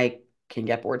 I can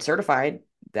get board certified.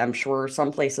 I'm sure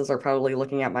some places are probably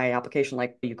looking at my application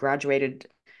like, you graduated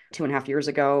 2.5 years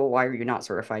ago. Why are you not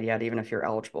certified yet, even if you're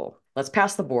eligible? Let's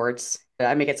pass the boards.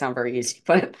 I make it sound very easy,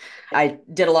 but I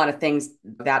did a lot of things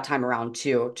that time around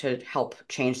too to help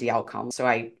change the outcome. So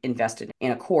I invested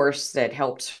in a course that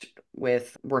helped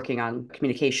with working on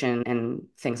communication and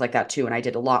things like that too. And I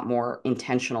did a lot more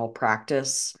intentional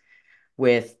practice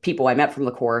with people I met from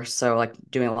the course. So like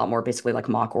doing a lot more basically like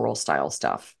mock oral style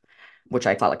stuff, which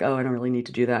I thought like, oh, I don't really need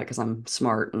to do that because I'm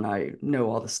smart and I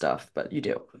know all the stuff, but you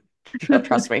do.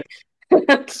 Trust me.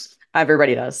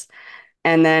 Everybody does.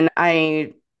 And then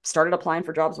I started applying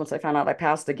for jobs once I found out I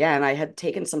passed again. I had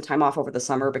taken some time off over the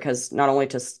summer because not only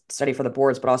to study for the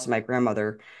boards, but also my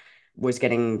grandmother was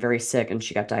getting very sick and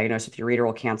she got diagnosed with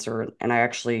ureteral cancer. And I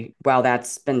actually, while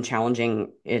that's been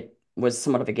challenging, it was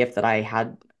somewhat of a gift that I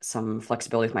had some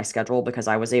flexibility with my schedule because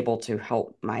I was able to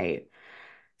help my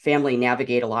family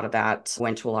navigate a lot of that,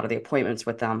 went to a lot of the appointments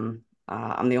with them.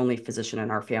 I'm the only physician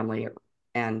in our family,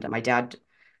 and my dad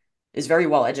is very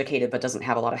well educated, but doesn't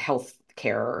have a lot of health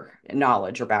care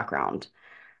knowledge or background.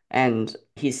 And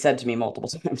he said to me multiple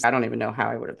times, I don't even know how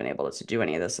I would have been able to do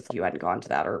any of this if you hadn't gone to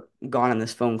that or gone on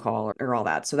this phone call or all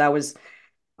that. So I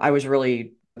was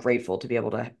really grateful to be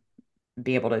able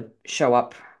to show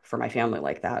up for my family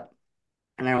like that.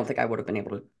 And I don't think I would have been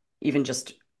able to, even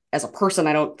just as a person,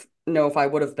 I don't know if I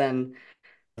would have been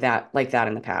that like that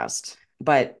in the past.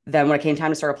 But then when it came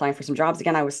time to start applying for some jobs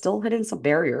again, I was still hitting some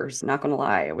barriers, not going to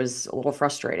lie. It was a little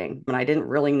frustrating. And I didn't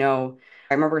really know.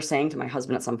 I remember saying to my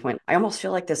husband at some point, I almost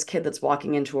feel like this kid that's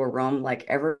walking into a room, like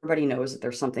everybody knows that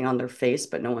there's something on their face,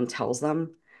 but no one tells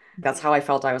them. That's how I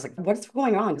felt. I was like, what's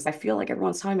going on? Because I feel like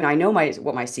everyone's telling me, I know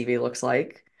what my CV looks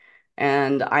like.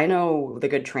 And I know the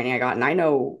good training I got, and I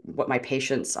know what my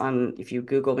patients on, if you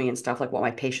Google me and stuff, like what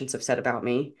my patients have said about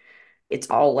me, it's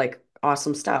all like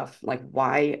awesome stuff. Like,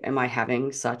 why am I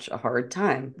having such a hard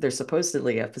time? There's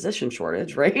supposedly a physician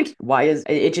shortage, right? Why is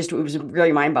it just, it was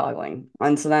really mind-boggling.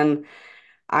 And so then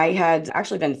I had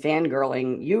actually been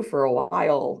fangirling you for a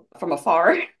while from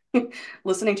afar.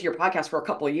 listening to your podcast for a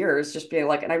couple of years, just being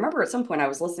like, and I remember at some point I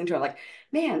was listening to it like,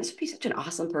 man, this would be such an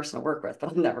awesome person to work with,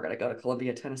 but I'm never going to go to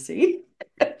Columbia, Tennessee.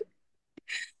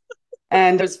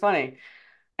 And it was funny.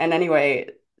 And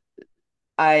anyway,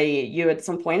 you at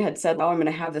some point had said, oh, I'm going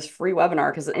to have this free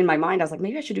webinar. Because in my mind, I was like,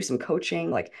 maybe I should do some coaching.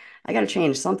 Like, I got to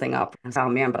change something up. I thought, oh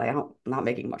man, but I'm not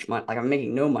making much money. Like, I'm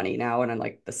making no money now. And I'm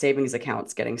like, the savings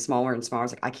account's getting smaller and smaller. I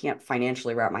was like, I can't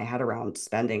financially wrap my head around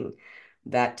spending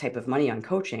that type of money on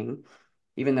coaching,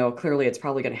 even though clearly it's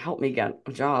probably going to help me get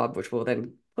a job, which will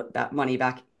then put that money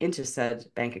back into said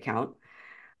bank account.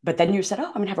 But then you said, oh,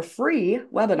 I'm going to have a free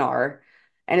webinar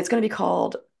and it's going to be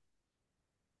called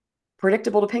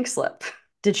Predictable to Pink Slip.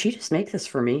 Did she just make this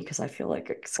for me? Because I feel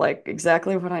like it's like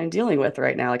exactly what I'm dealing with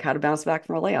right now, like how to bounce back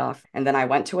from a layoff. And then I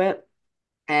went to it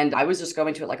and I was just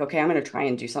going to it like, okay, I'm going to try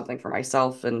and do something for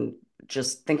myself and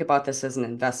just think about this as an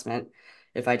investment.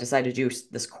 If I decide to do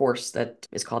this course that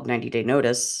is called 90-Day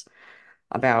Notice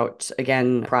about,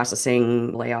 again,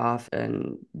 processing layoff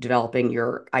and developing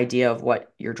your idea of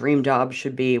what your dream job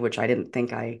should be, which I didn't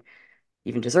think I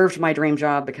even deserved my dream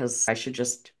job because I should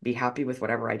just be happy with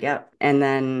whatever I get. And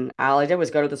then all I did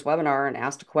was go to this webinar and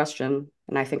asked a question.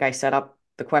 And I think I set up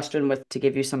the question with to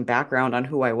give you some background on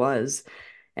who I was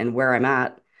and where I'm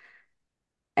at.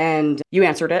 And you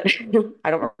answered it.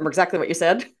 I don't remember exactly what you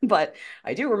said, but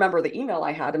I do remember the email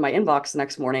I had in my inbox the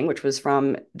next morning, which was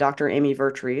from Dr. Amy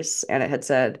Vertrees. And it had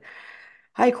said,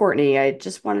 hi, Courtney. I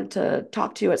just wanted to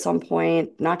talk to you at some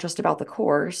point, not just about the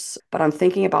course, but I'm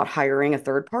thinking about hiring a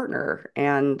third partner.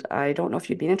 And I don't know if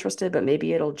you'd be interested, but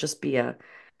maybe it'll just be a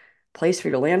place for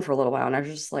you to land for a little while. And I was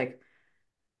just like,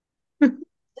 this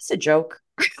is a joke.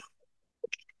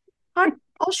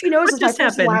 All she knows What is my just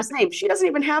first and happened? last name. She doesn't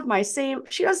even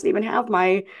have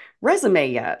my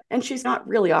resume yet. And she's not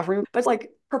really offering, but like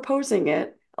proposing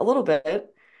it a little bit.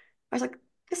 I was like,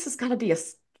 this has got to be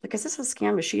like, is this a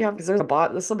scam? Is she have, is there a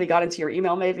bot? Somebody got into your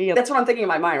email maybe? That's what I'm thinking in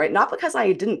my mind, right? Not because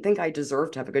I didn't think I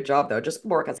deserved to have a good job though, just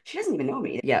more because she doesn't even know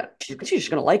me yet. She's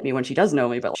just going to like me when she does know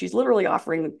me, but she's literally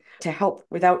offering to help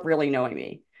without really knowing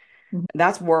me. Mhm.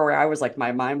 That's where I was like,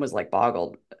 my mind was like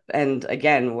boggled. And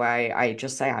again, why I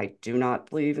just say I do not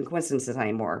believe in coincidences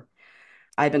anymore.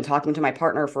 I've been talking to my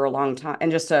partner for a long time.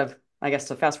 And just to, I guess,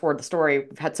 to fast forward the story,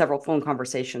 we've had several phone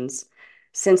conversations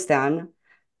since then.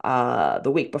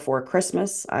 The week before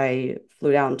Christmas, I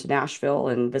flew down to Nashville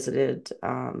and visited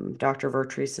Dr.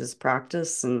 Vertrees's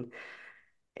practice, and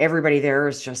everybody there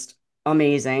is just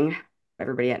amazing.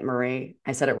 Everybody at Murray,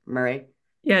 I said it Murray.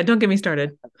 Yeah, don't get me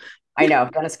started. I know,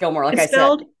 Dennis Gilmore. Like It's I said,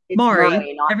 spelled it's Mari.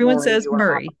 Murray, not Everyone Maury. says You are not the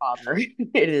Murray. father.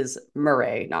 It is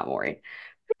Murray, not Maury.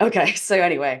 Okay, so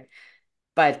anyway,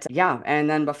 but yeah, and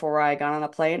then before I got on a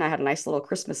plane, I had a nice little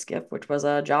Christmas gift, which was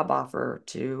a job offer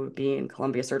to be in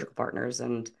Columbia Surgical Partners.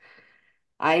 And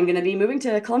I am going to be moving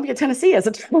to Columbia, Tennessee, as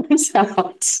it turns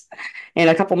out, in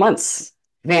a couple months.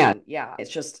 Man, yeah,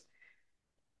 it's just,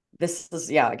 this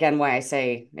is, yeah, again, why I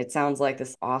say it sounds like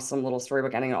this awesome little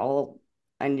storybook ending. All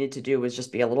I needed to do was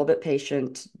just be a little bit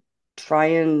patient, try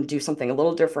and do something a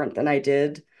little different than I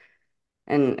did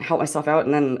and help myself out.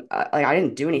 And then like I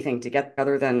didn't do anything to get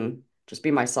other than just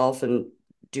be myself and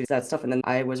do that stuff. And then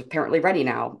I was apparently ready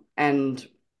now. And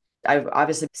I've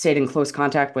obviously stayed in close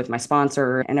contact with my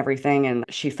sponsor and everything. And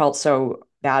she felt so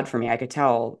bad for me. I could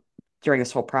tell during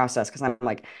this whole process because I'm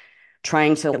like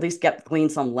trying to at least glean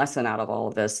some lesson out of all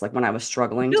of this. Like when I was It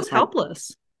struggling to feels find,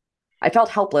 helpless. I felt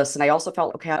helpless. And I also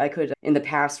felt, okay, I could in the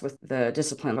past with the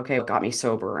discipline, okay, it got me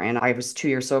sober. And I was 2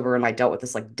 years sober and I dealt with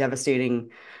this like devastating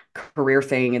career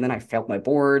thing. And then I failed my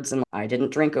boards and I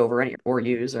didn't drink over any or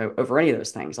use over any of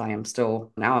those things. I am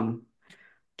still, now I'm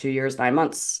 2 years, 9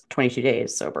 months, 22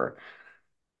 days sober.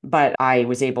 But I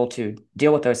was able to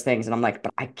deal with those things. And I'm like,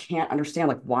 but I can't understand,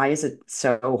 like, why is it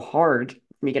so hard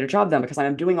for me to get a job then? Because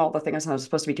I'm doing all the things I was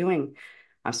supposed to be doing.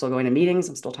 I'm still going to meetings.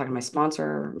 I'm still talking to my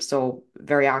sponsor. I'm still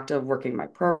very active working my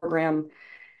program.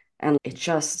 And it's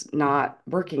just not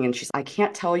working. And I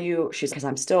can't tell you, because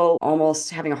I'm still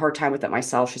almost having a hard time with it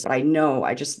myself. She said,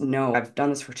 I just know I've done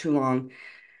this for too long.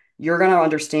 You're going to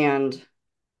understand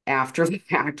after the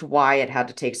fact why it had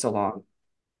to take so long.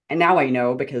 And now I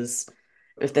know because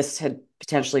if this had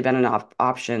potentially been an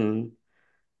option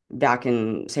back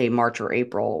in, say, March or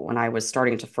April when I was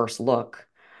starting to first look,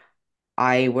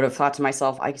 I would have thought to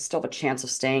myself, I still have a chance of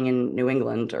staying in New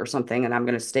England or something, and I'm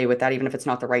going to stay with that, even if it's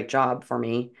not the right job for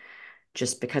me,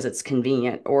 just because it's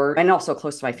convenient and also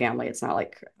close to my family. It's not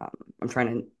like I'm trying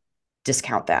to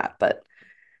discount that, but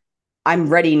I'm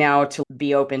ready now to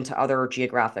be open to other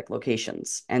geographic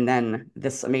locations. And then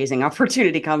this amazing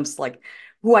opportunity comes, like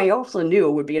who I also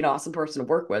knew would be an awesome person to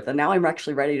work with. And now I'm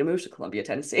actually ready to move to Columbia,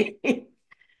 Tennessee.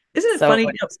 Isn't it So funny?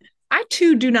 I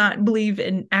too do not believe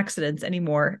in accidents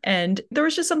anymore. And there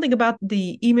was just something about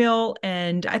the email,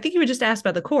 and I think you would just ask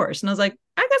about the course. And I was like,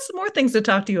 I got some more things to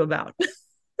talk to you about.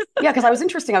 yeah, because I was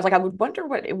interesting. I was like, I would wonder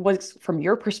what it was from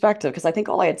your perspective, because I think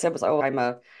all I had said was, "Oh, I'm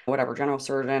a whatever general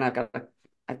surgeon. I've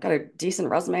got a decent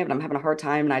resume, but I'm having a hard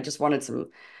time." And I just wanted some,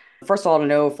 first of all, to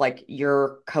know if like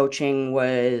your coaching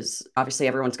was obviously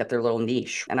everyone's got their little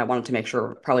niche, and I wanted to make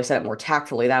sure, probably said it more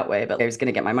tactfully that way, but I was going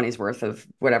to get my money's worth of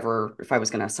whatever if I was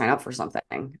going to sign up for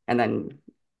something, and then.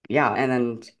 Yeah, and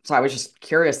then so I was just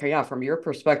curious, yeah, from your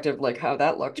perspective, like how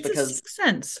that looked, It's a because sixth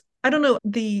sense. I don't know.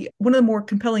 The one of the more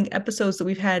compelling episodes that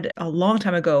we've had a long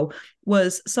time ago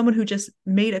was someone who just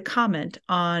made a comment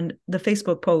on the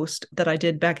Facebook post that I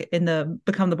did back in the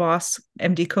Become the Boss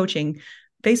MD coaching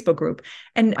Facebook group.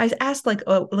 And I asked like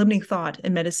a limiting thought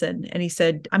in medicine, and he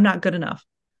said, I'm not good enough,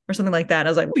 or something like that. I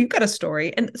was like, well, you've got a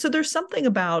story. And so there's something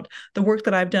about the work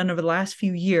that I've done over the last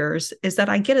few years is that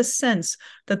I get a sense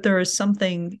that there is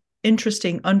something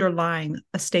interesting underlying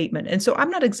a statement. And so I'm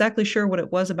not exactly sure what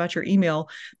it was about your email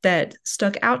that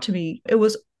stuck out to me. It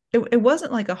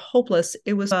wasn't like a hopeless,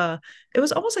 it was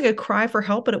almost like a cry for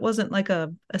help, but it wasn't like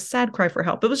a sad cry for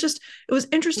help. It was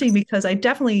interesting because I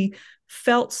definitely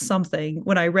felt something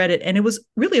when I read it. And it was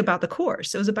really about the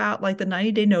course. It was about like the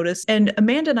 90-day notice. And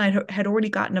Amanda and I had already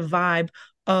gotten a vibe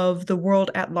of the world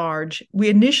at large. We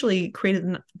initially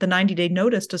created the 90-day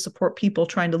notice to support people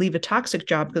trying to leave a toxic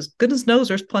job, because goodness knows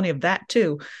there's plenty of that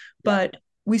too. yeah. But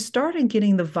we started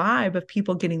getting the vibe of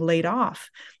people getting laid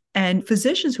off, and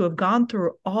physicians who have gone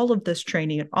through all of this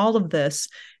training and all of this,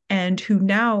 and who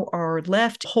now are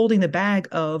left holding the bag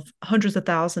of hundreds of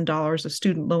 $1,000s of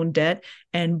student loan debt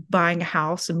and buying a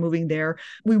house and moving there.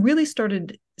 We really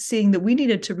started seeing that we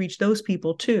needed to reach those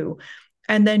people too.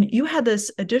 And then you had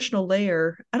this additional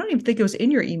layer. I don't even think it was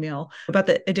in your email about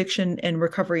the addiction and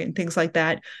recovery and things like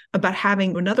that, about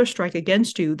having another strike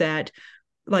against you, that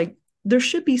like there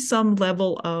should be some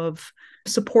level of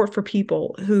support for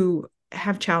people who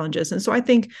have challenges. And so I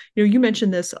think, you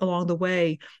mentioned this along the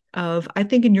way of, I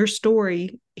think in your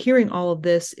story, hearing all of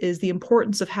this is the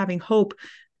importance of having hope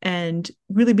and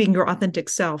really being your authentic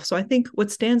self. So I think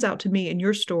what stands out to me in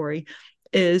your story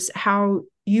is how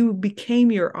you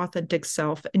became your authentic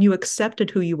self and you accepted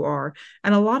who you are.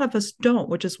 And a lot of us don't,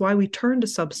 which is why we turn to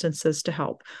substances to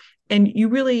help. And you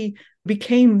really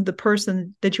became the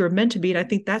person that you were meant to be. And I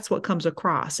think that's what comes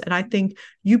across. And I think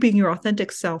you being your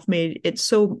authentic self made it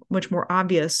so much more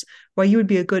obvious why you would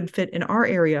be a good fit in our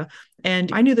area.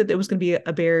 And I knew that there was going to be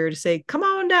a barrier to say, come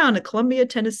on down to Columbia,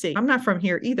 Tennessee. I'm not from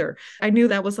here either. I knew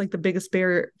that was like the biggest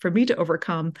barrier for me to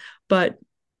overcome. But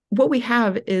what we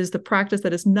have is the practice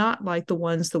that is not like the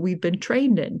ones that we've been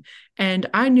trained in. And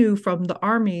I knew from the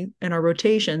Army and our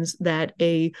rotations that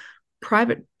a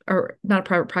private, or not a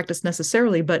private practice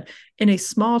necessarily, but in a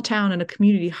small town in a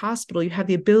community hospital, you have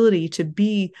the ability to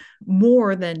be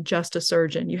more than just a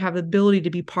surgeon. You have the ability to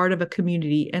be part of a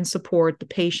community and support the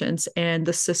patients and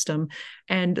the system.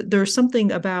 And there's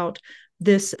something about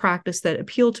this practice that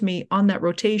appealed to me on that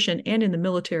rotation and in the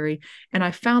military. And I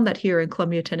found that here in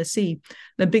Columbia, Tennessee.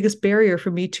 The biggest barrier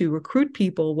for me to recruit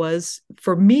people was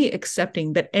for me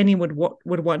accepting that anyone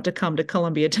would want to come to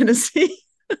Columbia, Tennessee.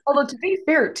 Although to be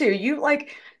fair too, you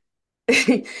like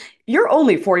you're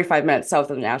only 45 minutes south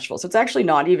of Nashville. So it's actually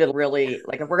not even really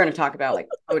like if we're going to talk about like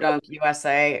Podunk,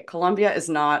 USA, Columbia is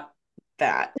not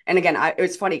that. And again,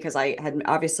 it's funny because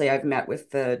I've met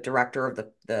with the director of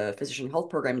the physician health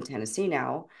program in Tennessee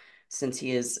now, since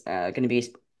he is going to be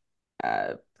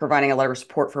providing a letter of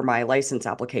support for my license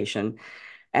application.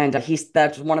 And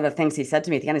that's one of the things he said to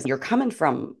me at the end is,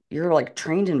 you're like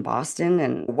trained in Boston,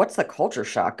 and what's the culture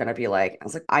shock going to be like? I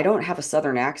was like, I don't have a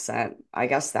Southern accent. I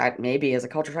guess that maybe is a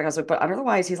culture shock. I was like, but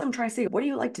otherwise, he's like, I'm trying to see, what do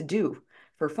you like to do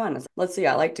for fun? I was like, let's see,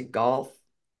 I like to golf.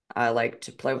 I like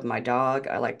to play with my dog.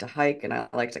 I like to hike, and I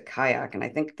like to kayak. And I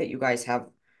think that you guys have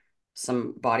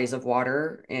some bodies of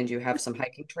water and you have some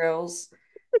hiking trails.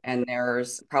 And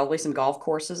there's probably some golf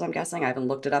courses, I'm guessing. I haven't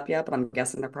looked it up yet, but I'm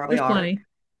guessing there probably There's are. plenty.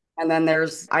 And then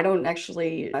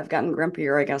I've gotten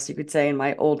grumpier, I guess you could say, in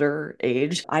my older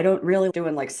age. I don't really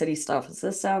doing like city stuff.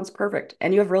 This sounds perfect.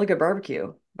 And you have really good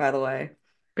barbecue, by the way.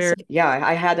 So Very. yeah,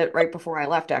 I had it right before I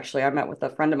left, actually. I met with a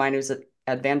friend of mine who's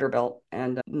at Vanderbilt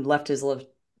and left his little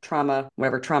trauma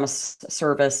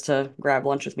service to grab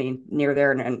lunch with me near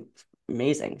there, and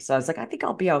amazing. So I was like, I think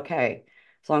I'll be okay.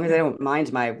 As long as I don't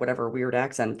mind my whatever weird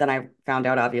accent. Then I found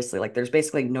out, obviously, like there's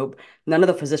basically none of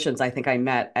the physicians I think I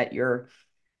met at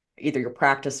either your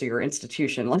practice or your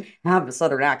institution like have a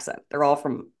Southern accent. They're all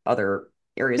from other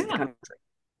areas of the Yeah. country.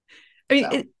 I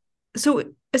mean,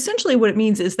 So so essentially what it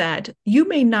means is that you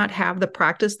may not have the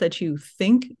practice that you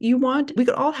think you want. We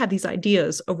could all have these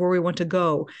ideas of where we want to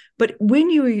go, but when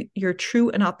you're your true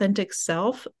and authentic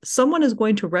self, someone is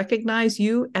going to recognize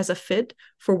you as a fit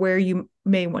for where you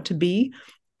may want to be.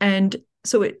 And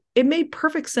so it made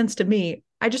perfect sense to me.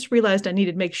 I just realized I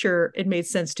needed to make sure it made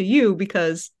sense to you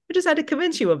because I just had to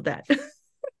convince you of that.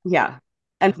 Yeah.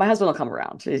 And my husband will come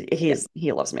around. Yeah.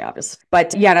 He loves me, obviously.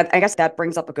 But yeah, I guess that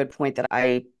brings up a good point that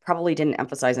I probably didn't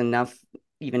emphasize enough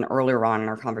even earlier on in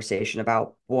our conversation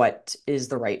about what is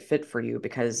the right fit for you.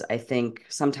 Because I think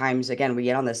sometimes, again, we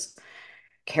get on this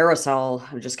carousel,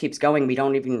 it just keeps going. We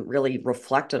don't even really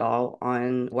reflect at all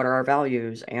on what are our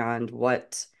values and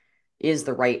what is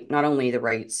the right, not only the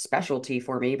right specialty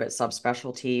for me, but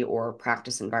subspecialty or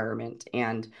practice environment.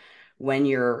 And when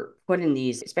you're put in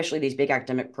these, especially these big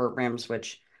academic programs,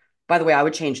 which, by the way, I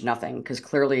would change nothing because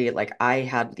clearly, like, I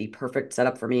had the perfect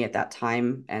setup for me at that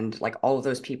time. And like all of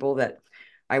those people that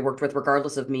I worked with,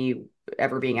 regardless of me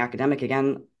ever being academic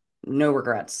again, no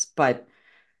regrets. But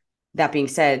that being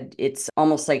said, it's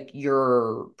almost like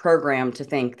you're programmed to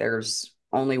think there's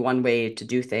only one way to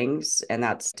do things, and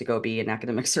that's to go be an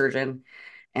academic surgeon.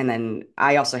 And then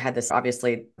I also had this,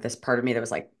 obviously, this part of me that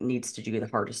was like, needs to do the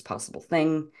hardest possible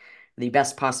thing, the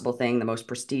best possible thing, the most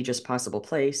prestigious possible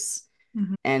place.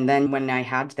 Mhm. And then when I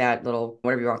had that little,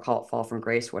 whatever you want to call it, fall from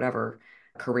grace, whatever,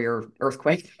 career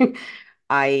earthquake,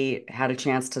 I had a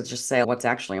chance to just say what's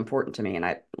actually important to me. And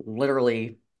I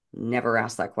literally never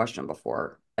asked that question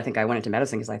before. I think I went into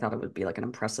medicine because I thought it would be like an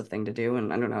impressive thing to do.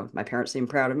 And I don't know, my parents seemed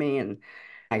proud of me. And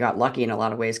I got lucky in a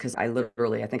lot of ways because I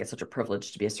think it's such a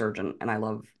privilege to be a surgeon. And I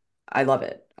love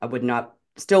it. I would not,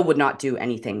 still would not do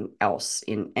anything else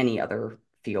in any other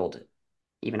field,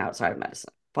 even outside of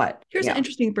medicine. But Here's an yeah,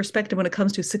 interesting perspective when it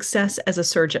comes to success as a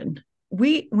surgeon.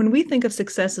 When we think of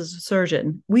success as a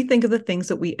surgeon, we think of the things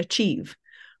that we achieve.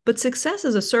 But success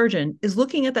as a surgeon is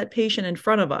looking at that patient in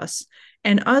front of us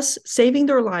and us saving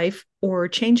their life or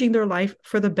changing their life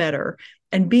for the better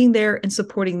and being there and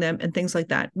supporting them and things like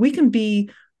that. We can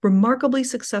be remarkably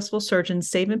successful surgeons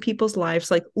saving people's lives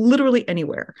like literally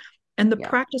anywhere. And the yeah.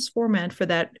 practice format for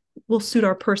that will suit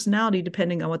our personality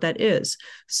depending on what that is.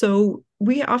 So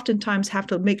we oftentimes have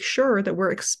to make sure that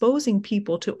we're exposing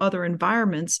people to other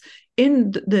environments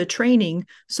in the training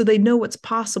so they know what's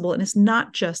possible. And it's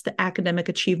not just the academic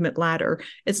achievement ladder.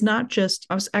 It's not just,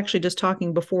 I was actually just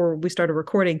talking before we started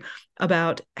recording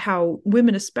about how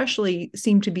women especially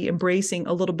seem to be embracing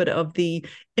a little bit of the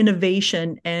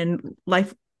innovation and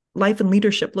life and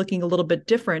leadership looking a little bit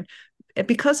different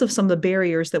because of some of the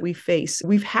barriers that we face.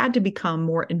 We've had to become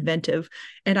more inventive.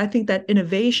 And I think that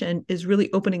innovation is really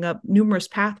opening up numerous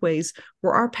pathways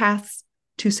where our paths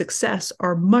to success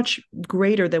are much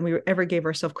greater than we ever gave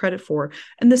ourselves credit for.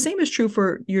 And the same is true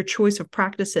for your choice of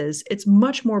practices. It's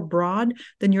much more broad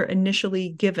than you're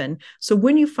initially given. So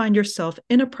when you find yourself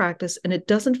in a practice and it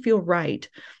doesn't feel right,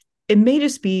 it may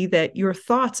just be that your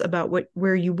thoughts about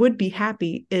where you would be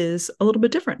happy is a little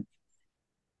bit different.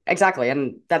 Exactly.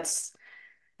 And that's,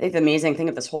 I think the amazing thing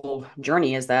of this whole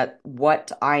journey is that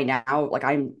what I now, like,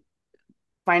 I'm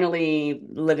finally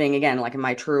living again, like in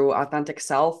my true authentic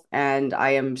self. And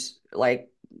I am like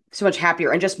so much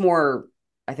happier and just more,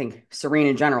 I think, serene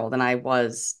in general than I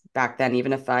was back then,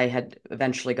 even if I had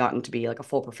eventually gotten to be like a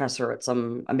full professor at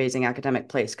some amazing academic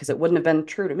place, because it wouldn't have been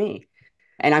true to me.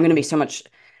 And I'm going to be so much,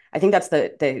 I think that's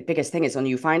the biggest thing is when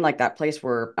you find like that place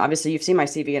where obviously you've seen my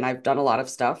CV and I've done a lot of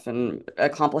stuff and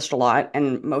accomplished a lot.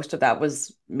 And most of that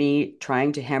was me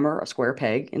trying to hammer a square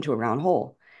peg into a round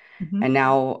hole. Mhm. And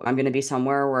now I'm going to be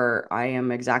somewhere where I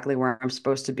am exactly where I'm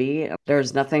supposed to be.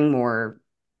 There's nothing more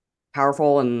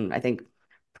powerful and I think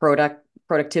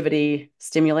productivity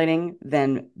stimulating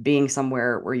than being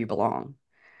somewhere where you belong.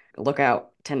 Look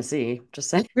out, Tennessee, just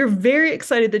saying. We're very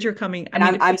excited that you're coming. I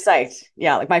And mean, I'm psyched.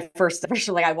 Yeah, like my first,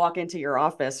 especially like I walk into your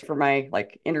office for my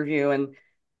like interview and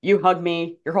you hug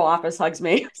me, your whole office hugs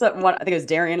me. So one, I think it was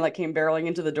Darian like came barreling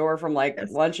into the door from like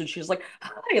yes. lunch and she was like,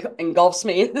 hi, engulfs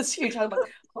me in this huge hug.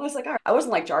 I was like, all right. I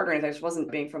wasn't like jarred or anything. I just wasn't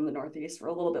being from the Northeast. We're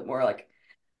a little bit more like,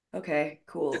 okay,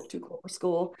 cool, too cool for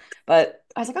school. But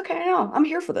I was like, okay, no, I'm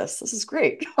here for this. This is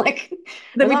great. Like, it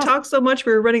Then was we awesome. talked so much,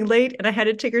 we were running late, and I had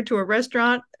to take her to a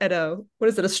restaurant at what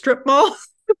is it, a strip mall?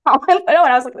 I know,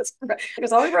 and I was like, this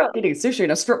because all we were eating sushi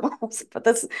in a strip mall. But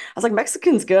this, I was like,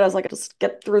 Mexican's good. I was like, just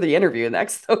get through the interview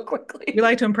next so We quickly.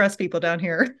 like to impress people down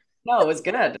here. No, it was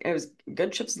good. It was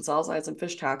good chips and salsa. I had some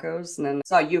fish tacos, and then I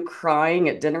saw you crying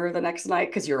at dinner the next night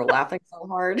because you were laughing so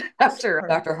hard after Sure.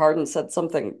 Dr. Harden said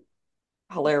something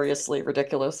hilariously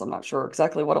ridiculous. I'm not sure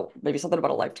exactly what, maybe something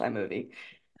about a Lifetime movie.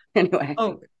 Anyway,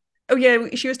 Oh, Oh yeah,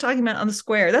 she was talking about on the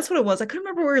square. That's what it was. I couldn't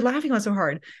remember what we were laughing on so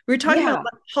hard. We were talking about Yeah,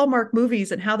 like, Hallmark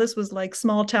movies and how this was like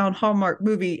small town Hallmark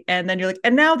movie, and then you're like,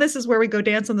 and now this is where we go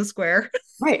dance on the square.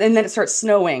 right. And then it starts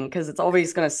snowing because it's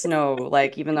always going to snow,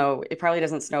 like, even though it probably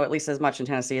doesn't snow at least as much in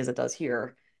Tennessee as it does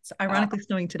here. It's Uh, ironically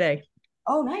snowing today.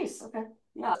 oh, nice. Okay.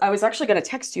 Yeah. I was actually going to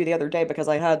text you the other day because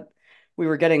we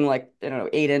were getting like, I don't know,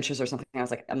 8 inches or something. I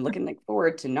was like, I'm looking like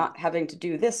forward to not having to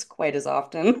do this quite as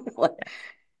often.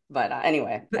 But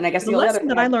anyway, the, and I guess the the only other lesson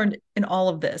thing that I learned in all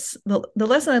of this, the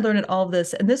lesson I learned in all of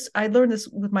this, and this I learned this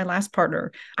with my last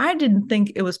partner. I didn't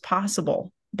think it was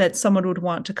possible that someone would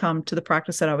want to come to the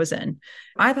practice that I was in.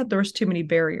 I thought there was too many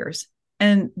barriers.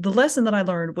 And the lesson that I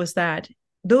learned was that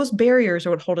those barriers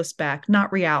are what hold us back,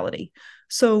 not reality.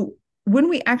 So when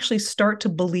we actually start to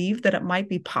believe that it might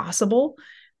be possible,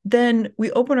 then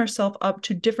we open ourselves up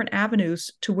to different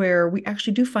avenues to where we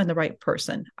actually do find the right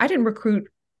person. I didn't recruit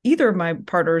either of my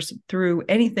partners through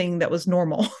anything that was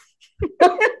normal.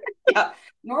 yeah,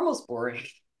 normal's boring.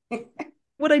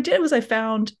 What I did was I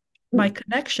found my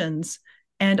connections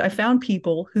and I found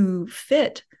people who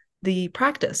fit the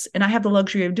practice. And I have the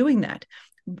luxury of doing that.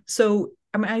 So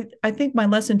I mean, I think my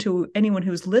lesson to anyone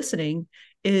who's listening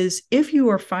is if you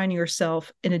are finding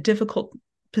yourself in a difficult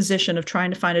position of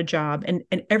trying to find a job and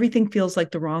everything feels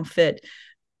like the wrong fit,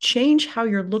 change how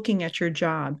you're looking at your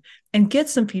job and get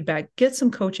some feedback, get some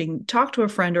coaching, talk to a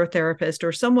friend or a therapist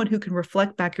or someone who can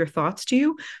reflect back your thoughts to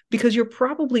you, because you're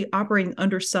probably operating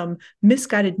under some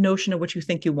misguided notion of what you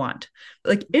think you want.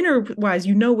 Like inner wise,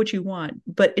 you know what you want,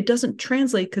 but it doesn't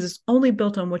translate because it's only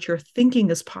built on what you're thinking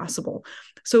is possible.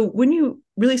 So when you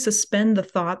really suspend the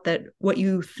thought that what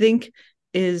you think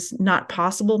is not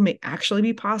possible may actually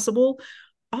be possible,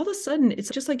 all of a sudden it's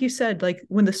just like you said, like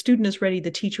when the student is ready,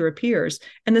 the teacher appears.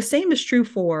 And the same is true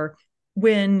for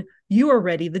when you are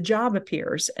ready, the job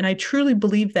appears. And I truly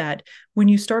believe that when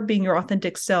you start being your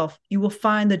authentic self, you will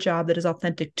find the job that is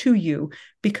authentic to you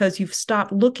because you've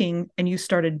stopped looking and you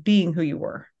started being who you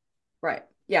were. Right.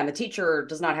 Yeah, and the teacher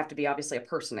does not have to be obviously a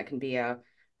person. It can be an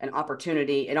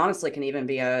opportunity. It honestly can even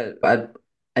be a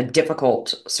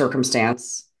difficult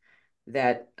circumstance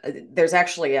that there's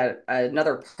actually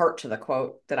another part to the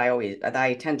quote that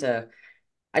I tend to,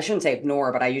 I shouldn't say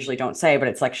ignore, but I usually don't say, but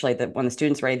it's actually that when the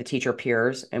student's ready, the teacher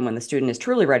appears, and when the student is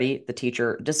truly ready, the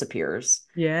teacher disappears.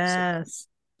 So, Yes.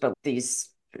 but these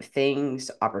things,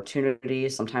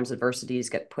 opportunities, sometimes adversities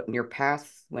get put in your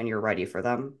path when you're ready for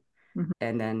them. Mhm.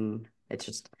 And then it's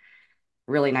just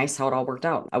really nice how it all worked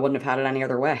out. I wouldn't have had it any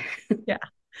other way. Yeah.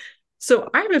 So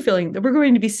I have a feeling that we're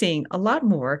going to be seeing a lot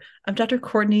more of Dr.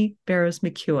 Courtney Barrows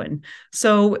McKeown.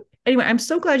 So anyway, I'm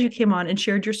so glad you came on and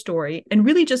shared your story and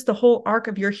really just the whole arc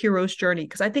of your hero's journey,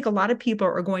 because I think a lot of people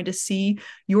are going to see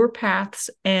your paths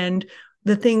and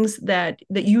the things that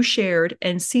you shared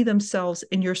and see themselves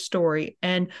in your story,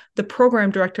 and the program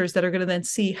directors that are going to then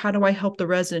see, how do I help the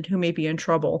resident who may be in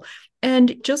trouble?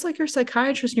 And just like your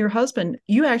psychiatrist and your husband,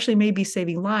 you actually may be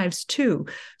saving lives too.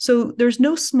 So there's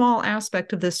no small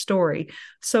aspect of this story.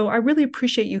 So I really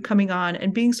appreciate you coming on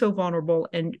and being so vulnerable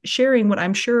and sharing what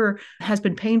I'm sure has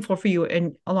been painful for you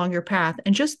and along your path.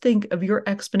 And just think of your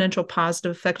exponential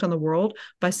positive effect on the world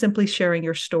by simply sharing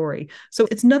your story. So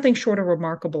it's nothing short of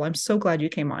remarkable. I'm so glad you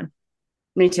came on.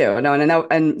 Me too. No,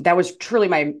 and that was truly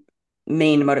my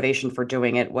main motivation for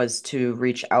doing it, was to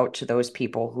reach out to those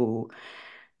people who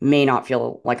may not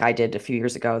feel like I did a few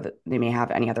years ago, that they may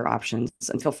have any other options.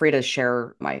 And feel free to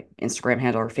share my Instagram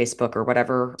handle or Facebook or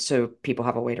whatever, so people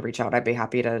have a way to reach out. I'd be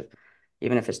happy to,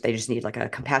 even if they just need like a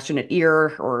compassionate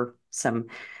ear or some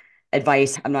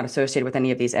advice. I'm not associated with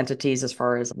any of these entities as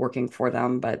far as working for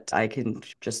them, but I can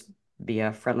just be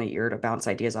a friendly ear to bounce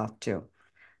ideas off too.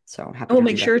 So I'm I happy will to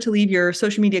make do that. sure to leave your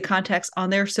social media contacts on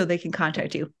there so they can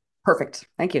contact you. Perfect.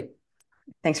 Thank you.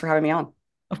 Thanks for having me on.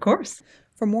 Of course.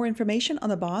 For more information on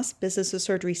the Boss Business of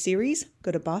Surgery series,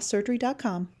 go to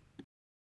bosssurgery.com.